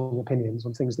 very strong opinions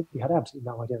on things that we had absolutely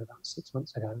no idea about 6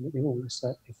 months ago, and that we all have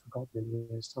certainly forgotten in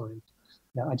a year's time.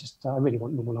 Yeah, I really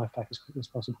want normal life back as quickly as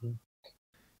possible.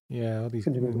 Yeah, all these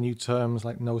new terms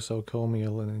like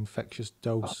nosocomial and infectious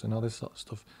dose and all this sort of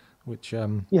stuff, which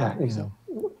exactly.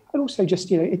 And also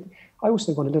just I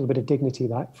also want a little bit of dignity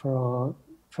back for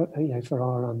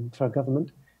our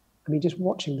government. I mean, just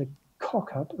watching the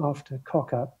cock up after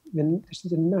cock up, this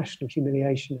is a national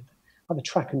humiliation of the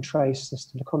track and trace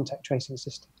system, the contact tracing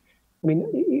system. I mean,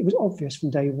 it was obvious from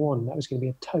day one that was going to be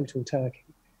a total turkey,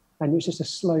 and it was just a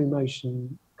slow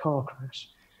motion car crash.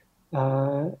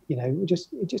 I just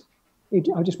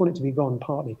want it to be gone,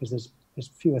 partly because there's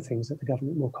fewer things that the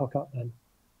government will cock up then.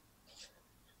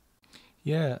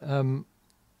 Yeah,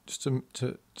 just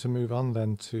to move on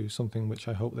then to something which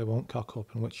I hope they won't cock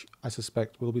up and which I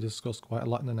suspect will be discussed quite a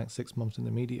lot in the next 6 months in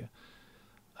the media.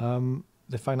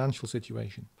 The financial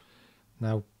situation.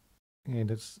 Now,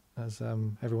 as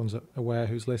everyone's aware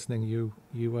who's listening, you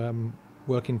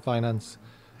work in finance,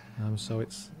 so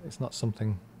it's not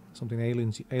something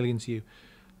alien to you.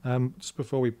 Just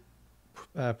before we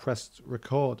pressed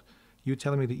record, you were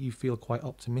telling me that you feel quite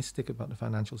optimistic about the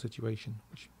financial situation,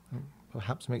 which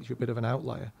perhaps makes you a bit of an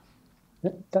outlier.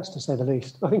 That's to say the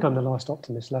least. I think I'm the last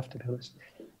optimist left, to be honest.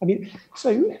 I mean,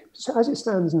 so as it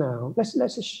stands now, let's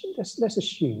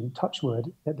assume, touch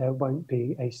wood, that there won't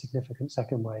be a significant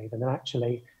second wave, and that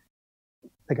actually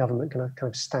the government can kind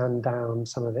of stand down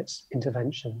some of its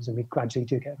interventions, and we gradually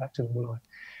do get back to normal life.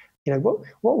 You know,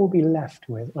 what we'll be left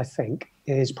with, I think,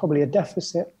 is probably a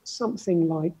deficit something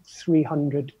like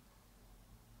 300,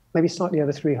 maybe slightly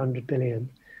over 300 billion,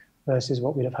 versus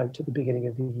what we'd have hoped at the beginning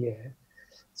of the year.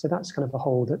 So that's kind of a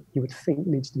hole that you would think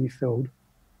needs to be filled.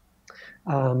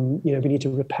 You know, we need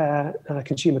to repair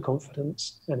consumer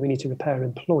confidence, and we need to repair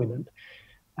employment.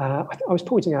 I was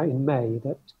pointing out in May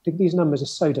that these numbers are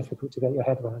so difficult to get your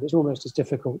head around. It's almost as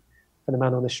difficult for the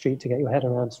man on the street to get your head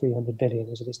around 300 billion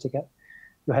as it is to get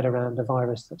your head around a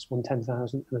virus that's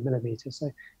 1/10,000th of a millimeter. So,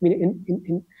 I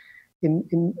mean,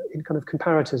 in kind of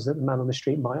comparators that the man on the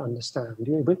street might understand,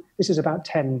 you know, this is about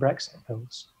 10 Brexit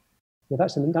bills. You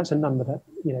know, that's a number that,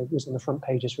 you know, was on the front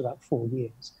pages for about 4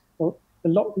 years. Well, the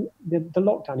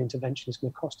lockdown intervention is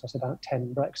going to cost us about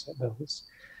 10 Brexit bills.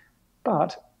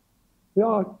 But we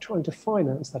are trying to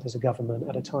finance that as a government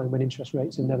at a time when interest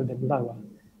rates have never been lower.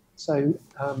 So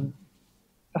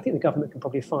I think the government can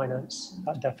probably finance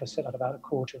that deficit at about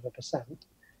 0.25%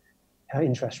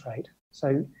 interest rate.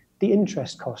 So the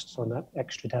interest costs on that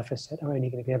extra deficit are only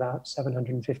going to be about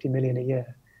 750 million a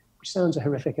year, which sounds a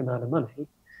horrific amount of money.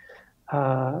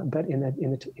 But in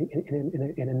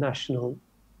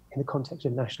the context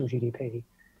of national GDP,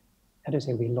 I don't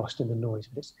say we're lost in the noise,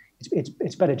 but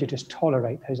it's better to just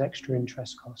tolerate those extra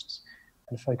interest costs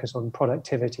and focus on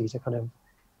productivity to kind of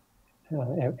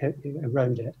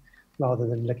erode it, rather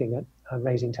than looking at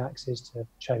raising taxes to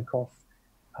choke off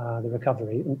the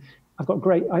recovery. And I've got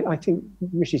I think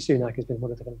Rishi Sunak has been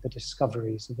one of the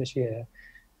discoveries of this year,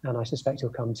 and I suspect he'll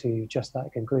come to just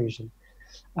that conclusion.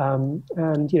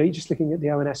 And you know, just looking at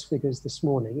the ONS figures this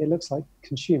morning, it looks like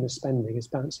consumer spending is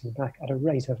bouncing back at a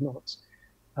rate of knots.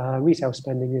 Retail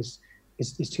spending is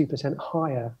 2%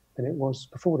 higher than it was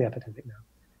before the epidemic now.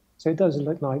 So it does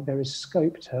look like there is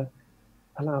scope to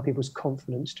allow people's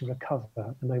confidence to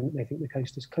recover the moment they think the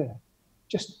coast is clear.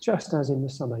 Just as in the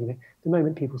summer, you know, the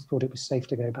moment people thought it was safe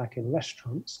to go back in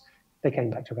restaurants, they came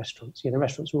back to restaurants. You know, the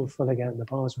restaurants were all full again, the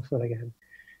bars were full again.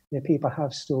 You know, people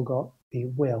have still got the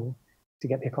will to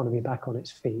get the economy back on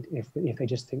its feet if they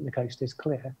just think the coast is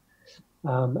clear.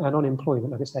 And on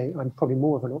employment, like I say, I'm probably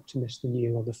more of an optimist than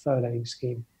you on the furloughing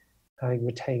scheme, having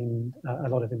retained a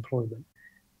lot of employment.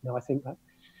 You know, I think that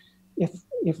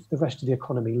if the rest of the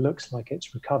economy looks like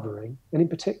it's recovering, and in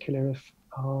particular if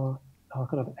our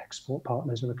kind of export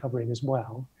partners are recovering as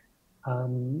well,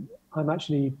 I'm much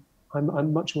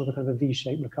more of a kind of a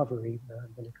V-shaped recovery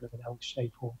than a kind of an L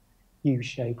shape or U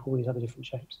shape, all these other different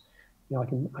shapes. You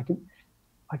know,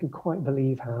 I can quite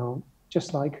believe how,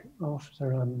 just like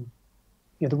after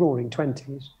you know, the Roaring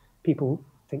 '20s, people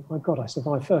think, my God, I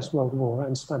survived First World War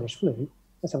and Spanish flu.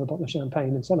 Let's have a bottle of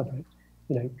champagne and celebrate.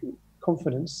 You know,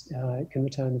 confidence can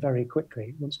return very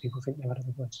quickly once people think they're out of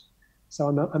the woods. So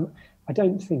I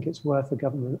don't think it's worth the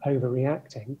government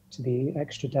overreacting to the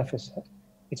extra deficit.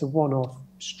 It's a one-off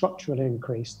structural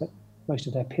increase that most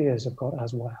of their peers have got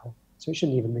as well. So it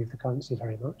shouldn't even move the currency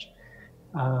very much.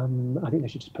 I think they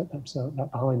should just put that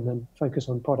behind them, focus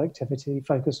on productivity,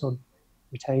 focus on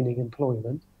retaining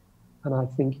employment. And I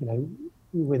think, you know,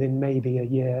 within maybe a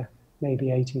year,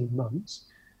 maybe 18 months,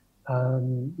 you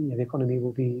know, the economy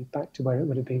will be back to where it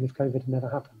would have been if COVID had never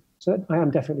happened. So I am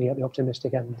definitely at the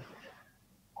optimistic end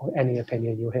of any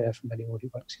opinion you'll hear from anyone who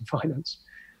works in finance.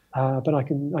 But I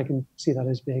can see that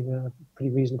as being a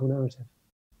pretty reasonable narrative.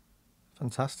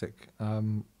 Fantastic.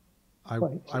 It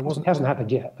hasn't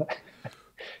happened yet, but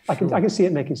I can see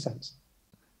it making sense.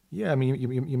 Yeah, I mean,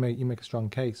 you make a strong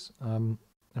case. I mean,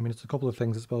 it's a couple of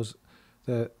things. I suppose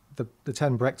the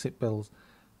 10 Brexit bills.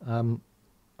 I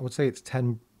would say it's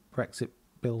 10 Brexit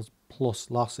bills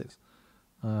plus losses,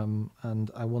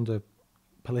 and I wonder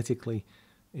politically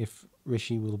if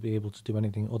Rishi will be able to do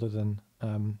anything other than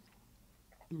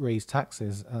raise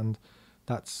taxes, and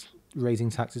that's raising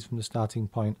taxes from the starting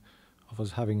point of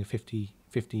us having a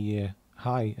 50-year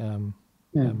high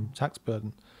tax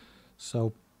burden.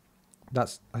 So I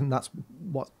think that's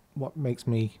what what makes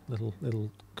me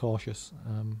little cautious.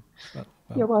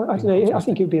 Yeah, well, I don't know. I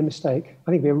think it would be a mistake.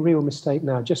 I think it'd be a real mistake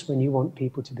now, just when you want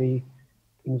people to be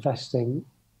investing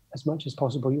as much as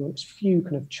possible. You want as few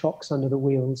kind of chocks under the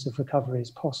wheels of recovery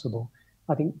as possible.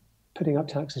 I think putting up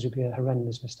taxes would be a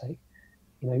horrendous mistake.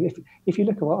 If you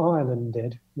look at what Ireland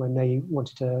did when they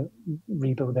wanted to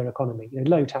rebuild their economy,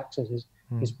 low taxes is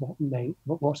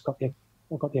what's got the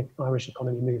Irish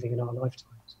economy moving in our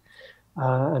lifetimes.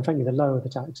 And frankly, the lower the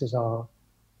taxes are,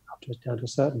 down to a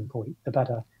certain point, the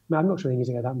better. I mean, I'm not sure they need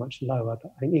to go that much lower,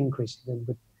 but I think increasing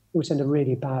them would send a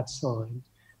really bad sign,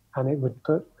 and it would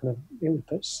put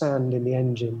sand in the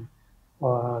engine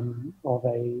of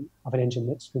an engine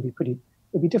that's going to be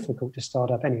it'd be difficult to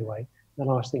start up anyway. The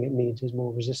last thing it needs is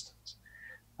more resistance.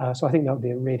 So I think that would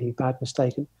be a really bad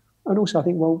mistake. And also I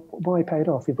think, well, why pay it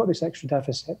off? We've got this extra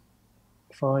deficit.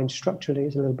 Fine, structurally,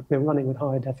 we're running with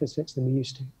higher deficits than we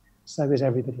used to. So is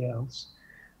everybody else.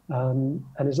 And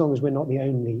as long as we're not the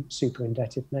only super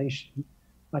indebted nation,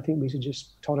 I think we should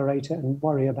just tolerate it and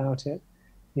worry about it,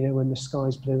 when the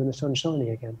sky's blue and the sun's shining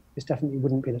again. This definitely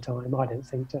wouldn't be the time, I don't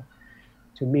think, to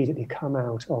immediately come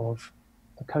out of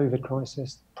the COVID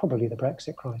crisis, probably the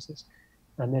Brexit crisis,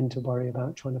 and then to worry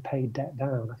about trying to pay debt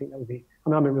down. I think that would be,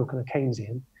 I'm a real kind of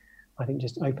Keynesian. I think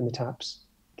just open the taps,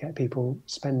 get people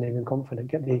spending and confident,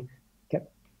 get the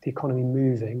economy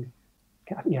moving,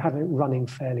 have it running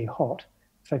fairly hot,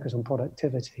 focus on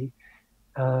productivity,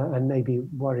 and maybe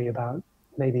worry about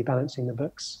balancing the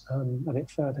books a bit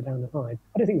further down the line.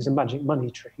 I don't think there's a magic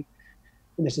money tree,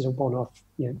 and this is a one-off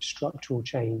structural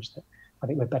change that I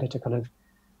think we're better to kind of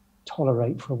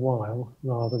tolerate for a while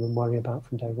rather than worry about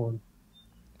from day one.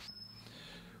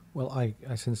 Well, I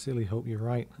sincerely hope you're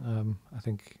right. I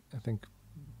think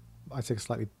I take a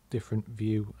slightly different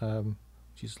view,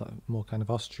 which is like more kind of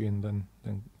Austrian than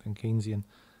Keynesian.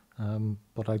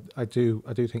 But I do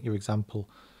think your example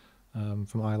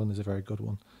from Ireland is a very good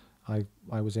one. I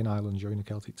was in Ireland during the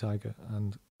Celtic Tiger,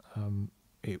 and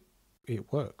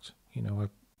it worked.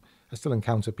 I still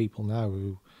encounter people now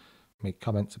who make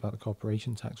comments about the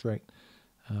corporation tax rate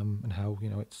and how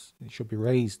it should be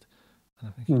raised.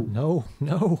 And I think no,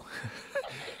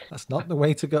 that's not the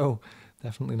way to go.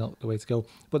 Definitely not the way to go.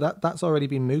 But that's already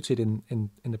been mooted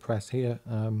in the press here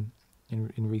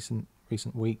in recent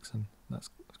weeks, and that's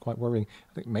quite worrying.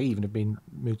 I think it may even have been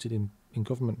mooted in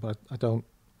government, but I don't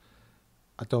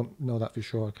know that for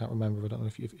sure. I can't remember. I don't know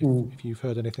if you've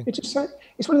heard anything. It's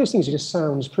one of those things that just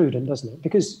sounds prudent, doesn't it?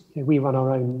 Because we run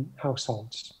our own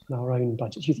households and our own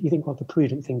budgets. You think, well, the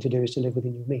prudent thing to do is to live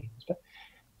within your means. But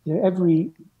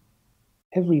every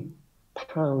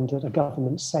pound that a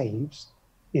government saves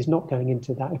is not going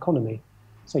into that economy.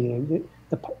 So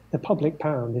the public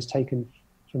pound is taken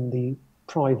from the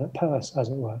private purse, as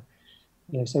it were.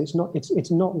 So it's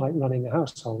not like running a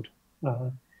household.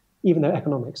 Even though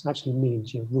economics actually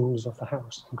means rules of the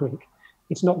house in Greek,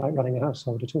 it's not like running a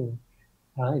household at all.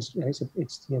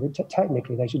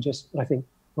 Technically they should just, I think,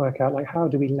 work out like, how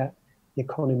do we let the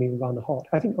economy run hot?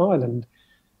 I think Ireland,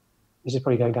 this is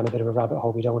probably going down a bit of a rabbit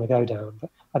hole we don't want to go down,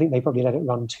 but I think they probably let it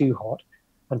run too hot,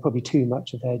 and probably too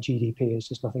much of their GDP is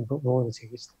just nothing but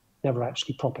royalties, never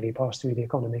actually properly pass through the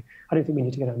economy. I don't think we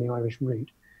need to go down the Irish route,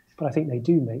 but I think they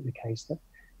do make the case that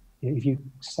if you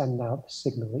send out the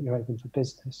signal that you're open for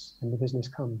business, and the business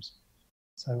comes.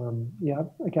 So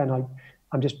again,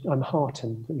 I'm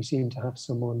heartened that we seem to have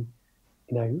someone,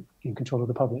 in control of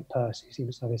the public purse who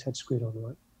seems to have his head screwed on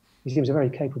right. He seems a very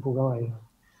capable guy,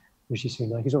 Rishi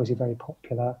Sunak. He's obviously very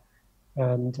popular,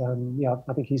 and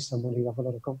I think he's someone who I have a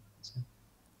lot of confidence in.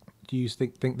 Do you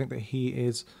think that he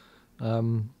is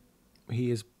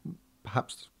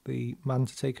perhaps the man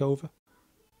to take over?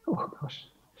 Oh gosh.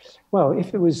 Well,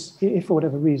 if for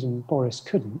whatever reason Boris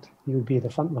couldn't, he would be the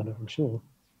front runner, I'm sure.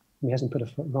 He hasn't put a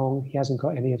foot wrong. He hasn't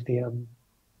got any of the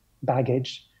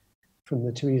baggage from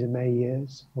the Theresa May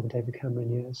years or the David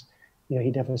Cameron years.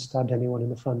 He never stabbed anyone in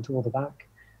the front or the back.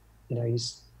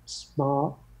 He's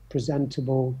smart,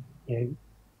 presentable,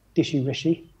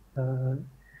 dishy-rishy,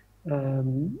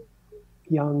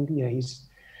 young. He's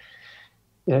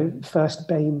first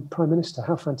BAME Prime Minister.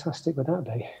 How fantastic would that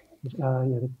be?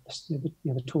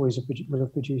 The Tories will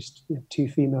have produced 2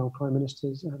 female prime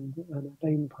ministers and a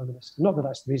BAME prime minister. Not that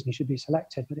that's the reason he should be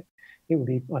selected, but it would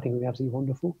be. I think it would be absolutely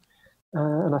wonderful.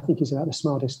 And I think he's about the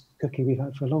smartest cookie we've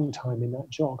had for a long time in that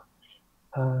job.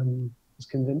 He's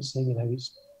convincing.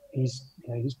 He's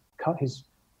cut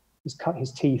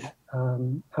his teeth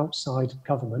outside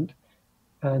government,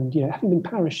 and having been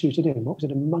parachuted in. What was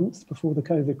it? A month before the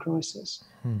COVID crisis.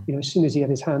 As soon as he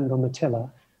had his hand on the tiller.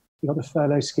 He got the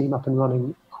furlough scheme up and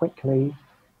running quickly.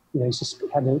 He had a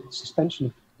suspension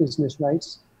of business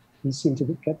rates. He seemed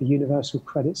to get the universal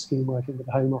credit scheme working with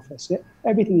the Home Office.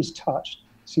 Everything he's touched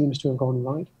seems to have gone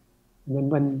right. And then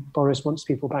when Boris wants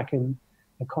people back in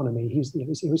the economy,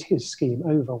 it was his scheme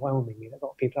overwhelmingly that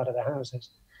got people out of their houses.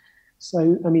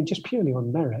 So, I mean, just purely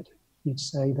on merit, you'd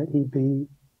say that he'd be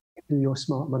who your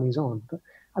smart money's on. But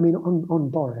I mean, on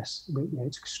Boris,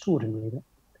 it's extraordinary that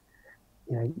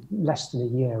less than a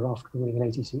year after winning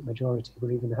an 80-seat majority,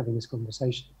 we're even having this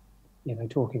conversation.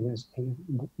 Talking as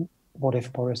what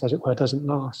if Boris, as it were, doesn't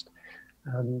last.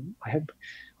 I hope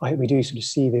we do sort of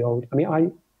see the old. I mean, I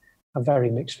have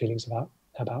very mixed feelings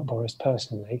about Boris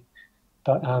personally,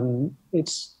 but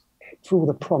it's for all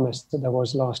the promise that there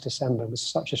was last December with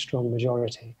such a strong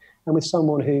majority, and with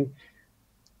someone who,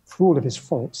 for all of his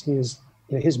faults,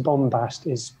 his bombast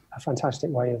is a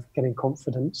fantastic way of getting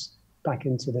confidence back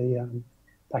into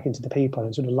the people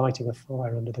and sort of lighting a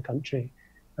fire under the country,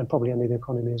 and probably under the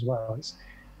economy as well.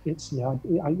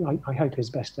 I hope his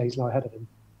best days lie ahead of him.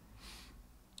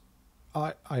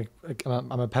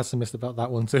 I'm a pessimist about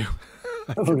that one too.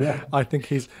 Oh yeah. I think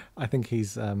he's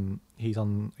on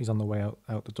the way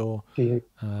out the door. Do you?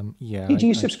 Yeah. Do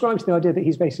you subscribe to the idea that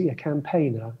he's basically a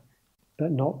campaigner,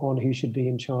 but not one who should be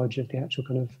in charge of the actual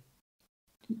kind of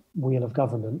wheel of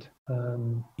government?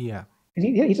 Yeah.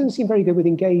 He doesn't seem very good with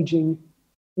engaging.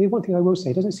 I mean, one thing I will say,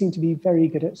 he doesn't seem to be very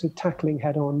good at sort of tackling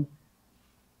head-on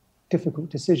difficult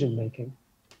decision making.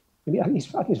 I think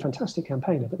he's a fantastic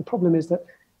campaigner, but the problem is that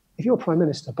if you're Prime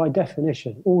Minister, by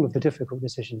definition, all of the difficult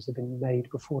decisions have been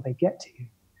made before they get to you.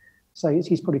 So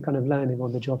he's probably kind of learning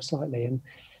on the job slightly, and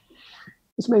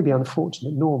it's maybe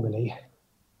unfortunate. Normally,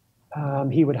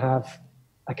 he would have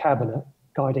a cabinet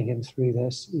guiding him through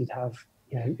this. He'd have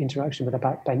interaction with the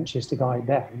backbenchers to guide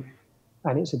them.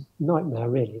 And it's a nightmare,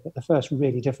 really, that the first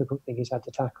really difficult thing he's had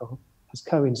to tackle has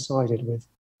coincided with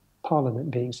Parliament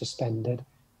being suspended,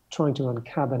 trying to run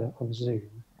cabinet on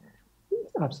Zoom.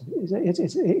 Absolutely,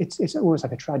 it's almost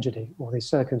like a tragedy, all these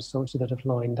circumstances that have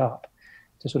lined up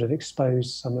to sort of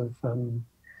expose some of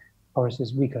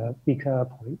Boris's weaker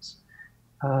points.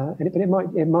 But it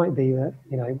might be that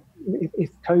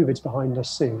if COVID's behind us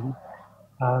soon,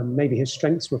 maybe his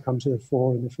strengths will come to the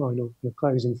fore in the final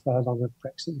closing furlong of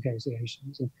Brexit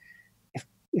negotiations. And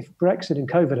if Brexit and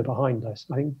COVID are behind us,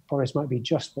 I think Boris might be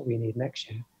just what we need next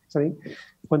year. So I think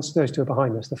once those two are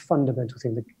behind us, the fundamental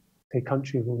thing that the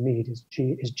country will need is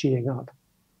G'ing up,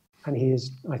 and he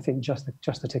is, I think, just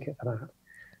the ticket for that.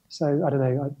 So I don't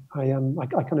know.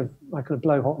 I kind of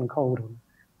blow hot and cold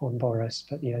on Boris,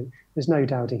 but there's no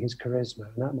doubting his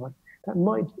charisma, and that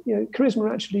might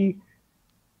charisma actually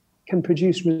can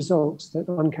produce results that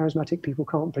uncharismatic people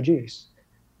can't produce.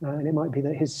 And it might be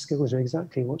that his skills are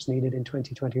exactly what's needed in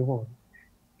 2021,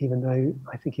 even though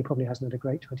I think he probably hasn't had a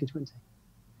great 2020.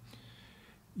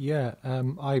 Yeah,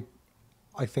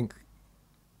 I think,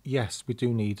 yes, we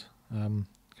do need a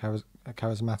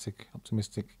charismatic,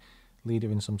 optimistic leader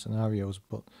in some scenarios,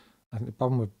 but I think the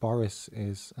problem with Boris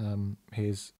is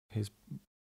his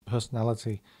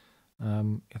personality. I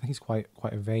think he's quite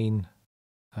a vain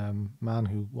man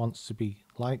who wants to be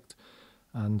liked,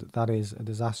 and that is a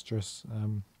disastrous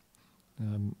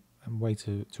way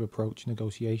to approach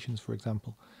negotiations. For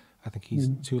example, I think he's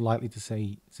too likely to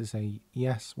say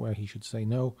yes where he should say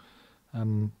no,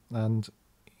 and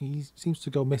he seems to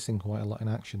go missing quite a lot in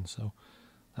action. So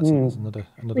that's another.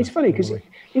 It's funny because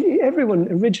everyone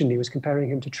originally was comparing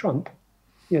him to Trump.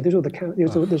 There's all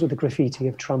the graffiti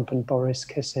of Trump and Boris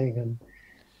kissing, and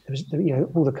there was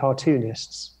all the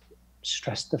cartoonists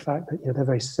stressed the fact that they're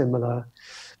very similar,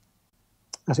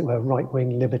 as it were,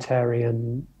 right-wing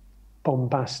libertarian,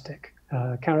 bombastic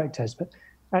characters, but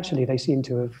actually they seem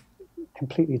to have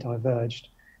completely diverged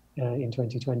in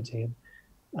 2020.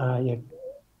 And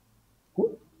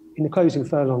in the closing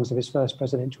furlongs of his first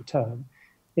presidential term,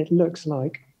 it looks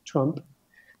like Trump,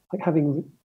 like having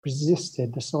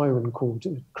resisted the siren call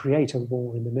to create a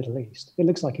war in the Middle East, it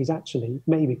looks like he's actually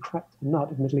maybe cracked the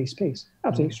nut of Middle East peace.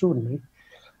 Absolutely extraordinary.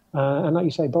 And like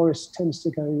you say, Boris tends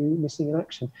to go missing in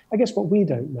action. I guess what we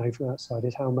don't know from outside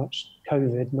is how much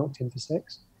COVID knocked him for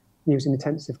six. He was in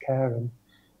intensive care, and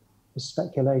there's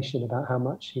speculation about how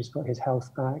much he's got his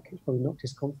health back. It's probably knocked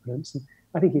his confidence. And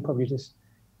I think he probably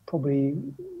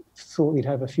thought he'd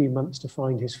have a few months to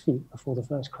find his feet before the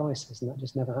first crisis, and that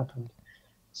just never happened.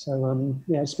 So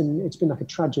it's been like a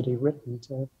tragedy written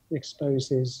to expose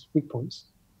his weak points.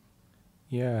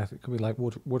 Yeah, it could be like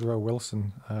Woodrow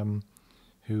Wilson,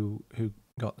 who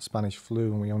got the Spanish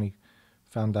flu, and we only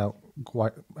found out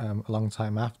quite a long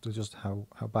time after just how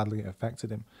badly it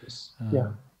affected him.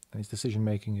 And his decision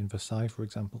making in Versailles, for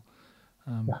example.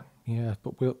 But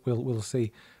we'll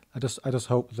see. I just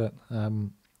hope that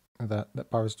that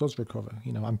Boris does recover.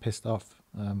 You know, I'm pissed off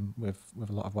with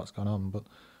a lot of what's gone on, but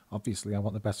obviously I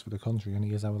want the best for the country, and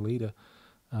he is our leader.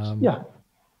 Yeah.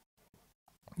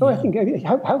 Well, I think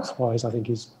health-wise, I think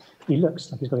he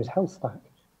looks like he's got his health back.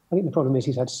 I think the problem is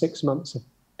he's had 6 months of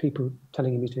people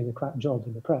telling him he's doing a crap job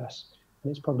in the press,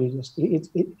 and it's probably just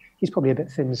he's probably a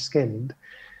bit thin-skinned,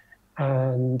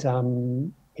 and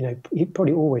you know, he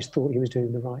probably always thought he was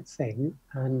doing the right thing,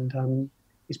 and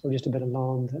he's probably just a bit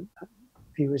alarmed that that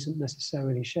view isn't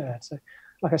necessarily shared. So,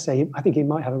 like I say, I think he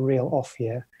might have a real off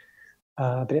year,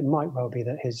 but it might well be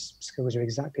that his skills are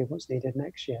exactly what's needed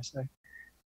next year. So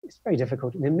it's very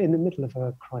difficult. In the middle of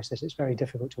a crisis, it's very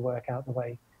difficult to work out the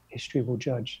way history will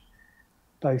judge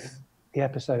both the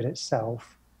episode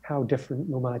itself, how different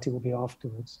normality will be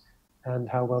afterwards, and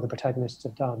how well the protagonists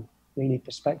have done. You need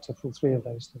perspective for all three of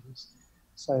those things.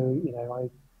 So, you know,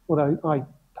 although I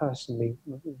personally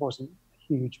wasn't a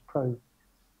huge pro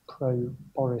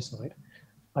Borisite,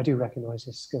 I do recognise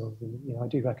his skills, and you know, I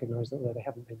do recognise that although they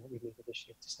haven't been what we needed this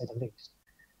year, to say the least,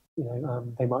 you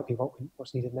know, they might be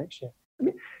what's needed next year. I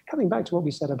mean, coming back to what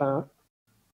we said about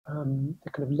the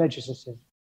kind of legislative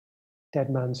dead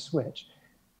man's switch,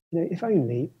 you know, if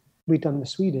only we'd done the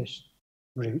Swedish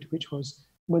route, which was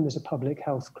when there's a public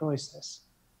health crisis,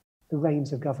 the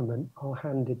reins of government are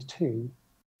handed to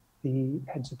the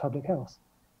heads of public health.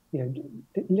 You know,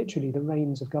 literally the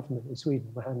reins of government in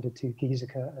Sweden were handed to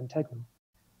Giesecke and Tegnell.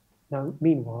 Now,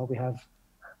 meanwhile, we have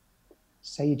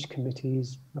SAGE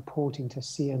committees reporting to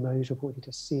CMOs, reporting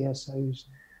to CSOs,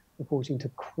 reporting to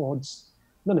quads,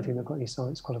 none of whom have got any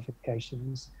science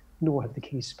qualifications, nor have the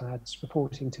key SPADs,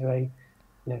 reporting to a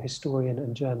historian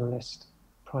and journalist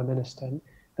prime minister. And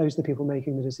those are the people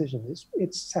making the decisions.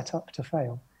 It's set up to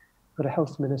fail. Got a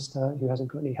health minister who hasn't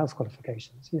got any health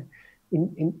qualifications. You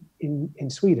know, in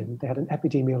Sweden, they had an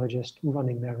epidemiologist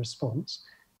running their response,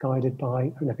 guided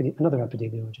by another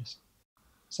epidemiologist.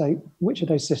 So which of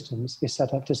those systems is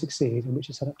set up to succeed and which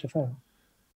is set up to fail?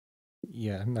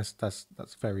 Yeah, and that's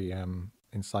very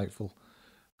insightful,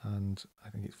 and I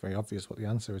think it's very obvious what the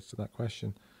answer is to that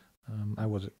question. I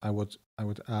would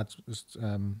add, just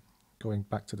going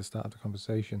back to the start of the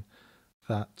conversation,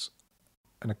 that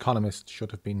an economist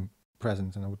should have been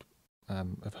present, and I would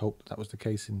have hoped that was the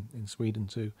case in Sweden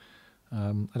too.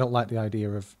 I don't like the idea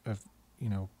of you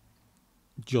know,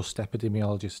 just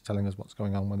epidemiologists telling us what's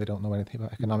going on when they don't know anything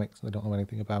about economics, and they don't know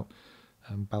anything about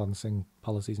balancing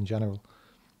policies in general.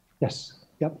 Yes.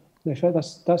 Yep. No, fair.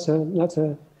 That's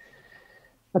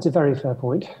a very fair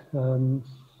point. The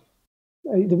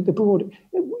board.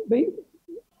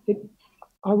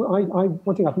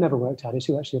 One thing I've never worked out is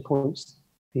who actually appoints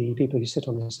the people who sit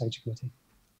on the SAGE committee.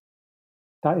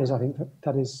 That is, I think,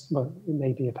 that is, well, it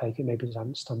may be opaque. It may be that I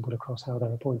haven't stumbled across how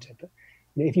they're appointed. But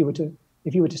you know, if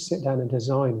you were to sit down and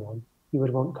design one, you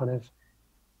would want kind of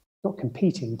not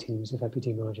competing teams of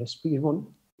epidemiologists, but you'd want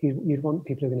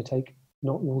people who are going to take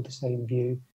not all the same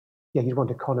view. Yeah, you'd want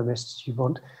economists. You'd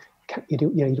want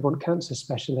cancer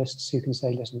specialists who can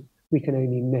say, listen, we can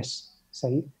only miss,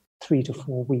 say, 3 to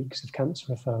 4 weeks of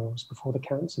cancer referrals before the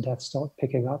cancer deaths start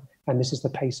picking up, and this is the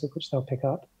pace at which they'll pick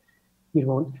up. You'd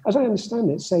want, as I understand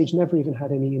it, SAGE never even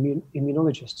had any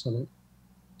immunologists on it.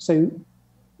 So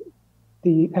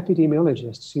the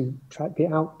epidemiologists who tracked the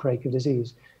outbreak of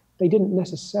disease, they didn't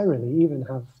necessarily even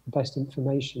have the best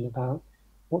information about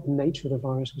what the nature of the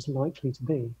virus was likely to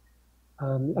be.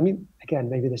 I mean, again,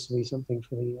 maybe this will be something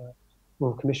for the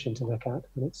Royal Commission to look at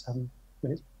when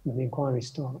the inquiry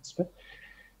starts. But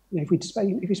you know, if we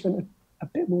spent a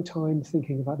bit more time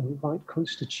thinking about the right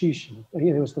constitution,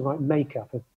 there was the right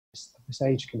makeup of the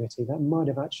SAGE committee, that might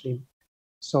have actually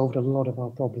solved a lot of our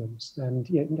problems. And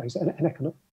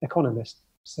an economist,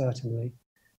 certainly,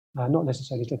 not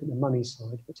necessarily to look at the money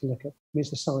side, but to look at, it's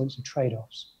the science of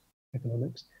trade-offs,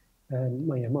 economics. And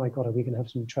my God, are we going to have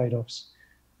some trade-offs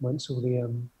once all the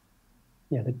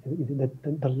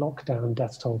lockdown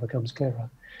death toll becomes clearer?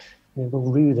 You know,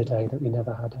 we'll rue the day that we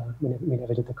never had, we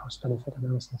never did the cost-benefit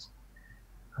analysis.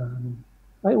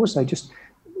 I also just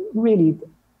really,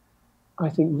 I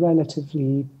think,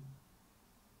 relatively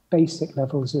basic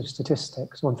levels of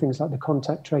statistics on things like the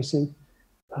contact tracing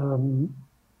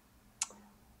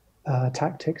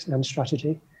tactics and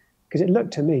strategy, because it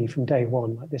looked to me from day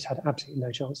one like this had absolutely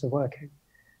no chance of working.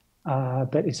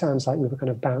 But it sounds like we were kind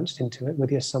of bounced into it with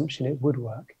the assumption it would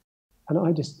work. And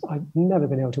I've never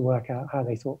been able to work out how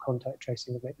they thought contact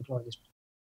tracing would make the blindness,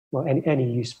 well,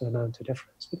 any useful amount of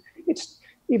difference. But it's,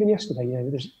 even yesterday,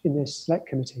 there's in this select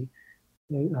committee,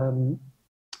 is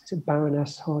it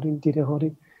Baroness Harding, Didier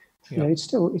Harding? Yeah.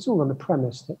 It's all on the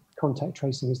premise that contact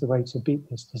tracing is the way to beat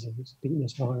this disease, beat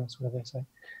this virus, whatever they say.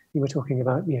 you were talking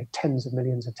about, tens of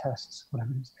millions of tests,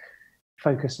 whatever it is,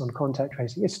 focus on contact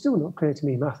tracing. It's still not clear to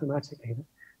me mathematically that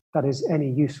that is any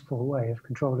useful way of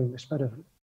controlling the spread of it.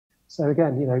 So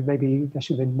again, maybe there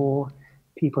should have been more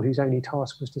people whose only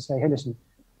task was to say, hey, listen,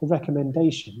 the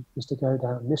recommendation is to go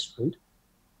down this route.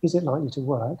 Is it likely to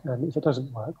work? And if it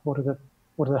doesn't work, what are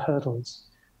the hurdles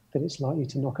that it's likely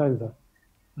to knock over?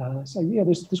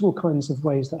 There's all kinds of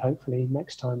ways that hopefully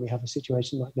next time we have a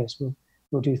situation like this,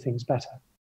 we'll do things better.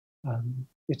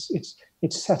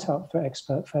 It's set up for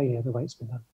expert failure the way it's been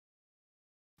done.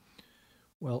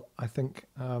 Well, I think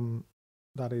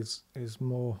that is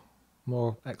more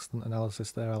excellent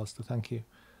analysis there, Alistair. Thank you.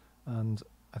 And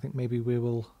I think maybe we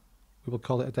will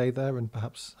call it a day there, and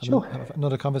perhaps have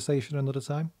another conversation another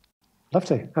time. Love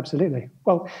to, absolutely.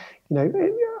 Well,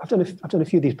 I've done a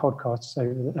few of these podcasts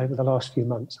over the last few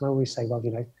months, and I always say, well,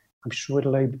 I'm sure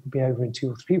it'll be over in 2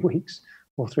 or 3 weeks,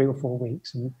 or 3 or 4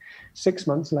 weeks, and 6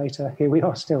 months later, here we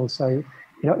are still. So,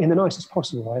 in the nicest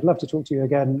possible way, I'd love to talk to you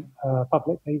again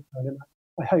publicly.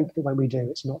 I hope that when we do,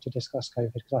 it's not to discuss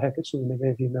COVID, because I hope it's all in the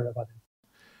rearview mirror by then.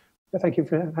 But thank you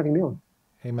for having me on.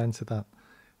 Amen to that.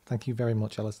 Thank you very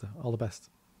much, Alistair. All the best.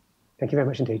 Thank you very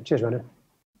much indeed. Cheers, Ronan.